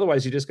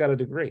 Otherwise, you just got a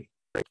degree.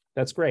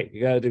 That's great.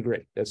 You got a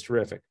degree. That's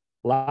terrific.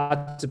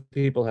 Lots of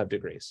people have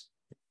degrees.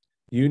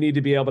 You need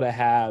to be able to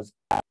have,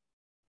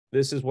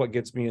 this is what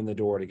gets me in the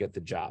door to get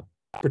the job.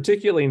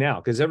 Particularly now,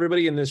 because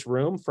everybody in this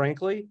room,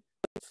 frankly,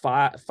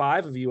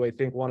 five of you, I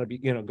think, want to be,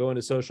 go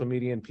into social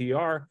media and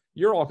PR.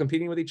 You're all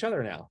competing with each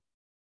other now.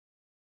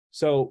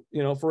 So,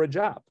 for a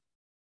job.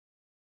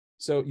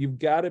 So you've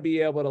got to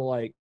be able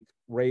to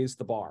raise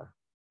the bar.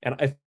 And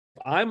if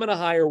I'm going to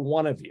hire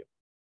one of you,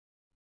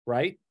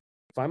 right?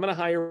 If I'm going to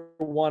hire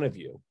one of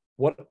you,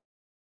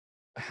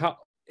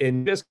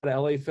 in just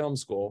LA Film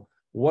School,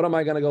 what am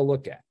I going to go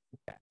look at?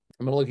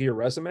 I'm going to look at your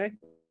resume.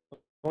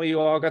 Well, you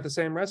all got the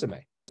same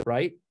resume,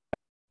 right?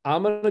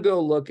 I'm going to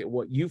go look at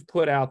what you've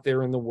put out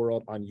there in the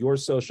world on your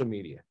social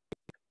media.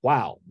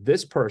 wow,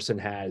 this person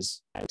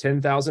has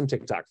 10,000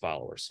 TikTok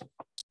followers.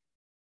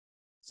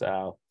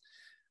 So,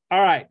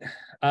 all right.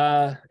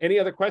 Any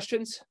other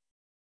questions?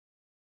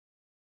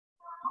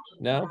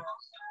 No?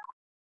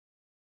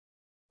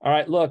 All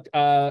right, look,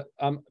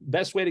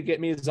 best way to get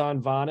me is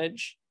on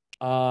Vonage.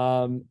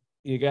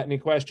 You got any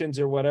questions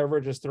or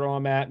whatever, just throw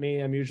them at me.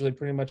 I'm usually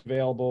pretty much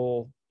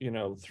available,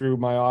 through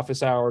my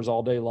office hours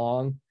all day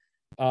long.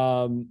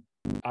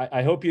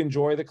 I hope you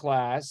enjoy the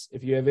class.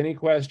 If you have any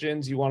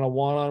questions, you want a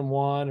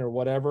one-on-one or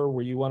whatever,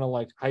 where you want to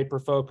like hyper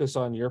focus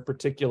on your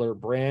particular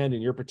brand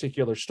and your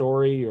particular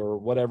story or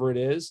whatever it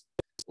is,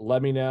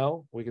 let me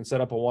know. We can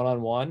set up a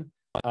one-on-one.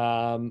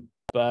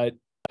 But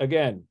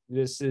again,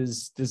 this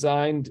is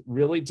designed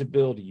really to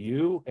build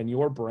you and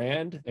your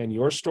brand and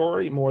your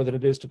story more than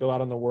it is to go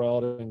out in the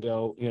world and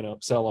go,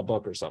 sell a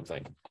book or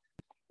something.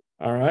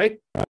 All right.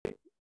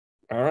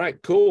 All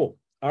right, cool.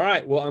 All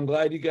right. Well, I'm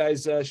glad you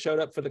guys showed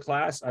up for the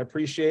class. I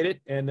appreciate it.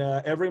 And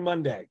every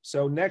Monday.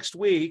 So next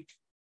week,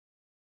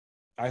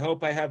 I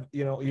hope I have,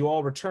 you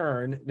all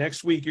return.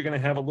 Next week, you're going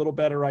to have a little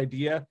better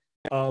idea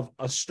of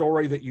a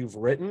story that you've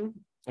written.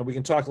 And we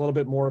can talk a little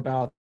bit more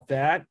about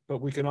that.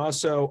 But we can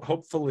also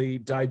hopefully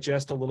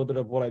digest a little bit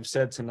of what I've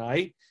said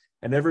tonight.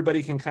 And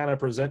everybody can kind of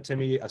present to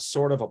me a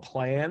sort of a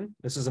plan.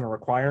 This isn't a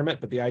requirement,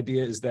 but the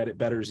idea is that it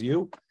betters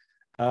you.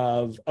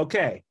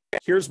 Okay,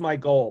 here's my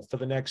goal for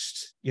the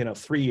next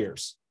 3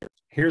 years.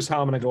 Here's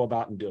how I'm going to go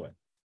about and do it.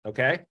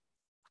 Okay.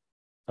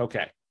 All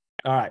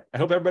right, I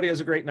hope everybody has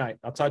a great night.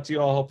 I'll talk to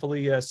you all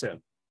hopefully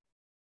soon.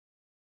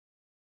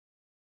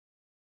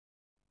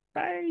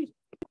 Bye.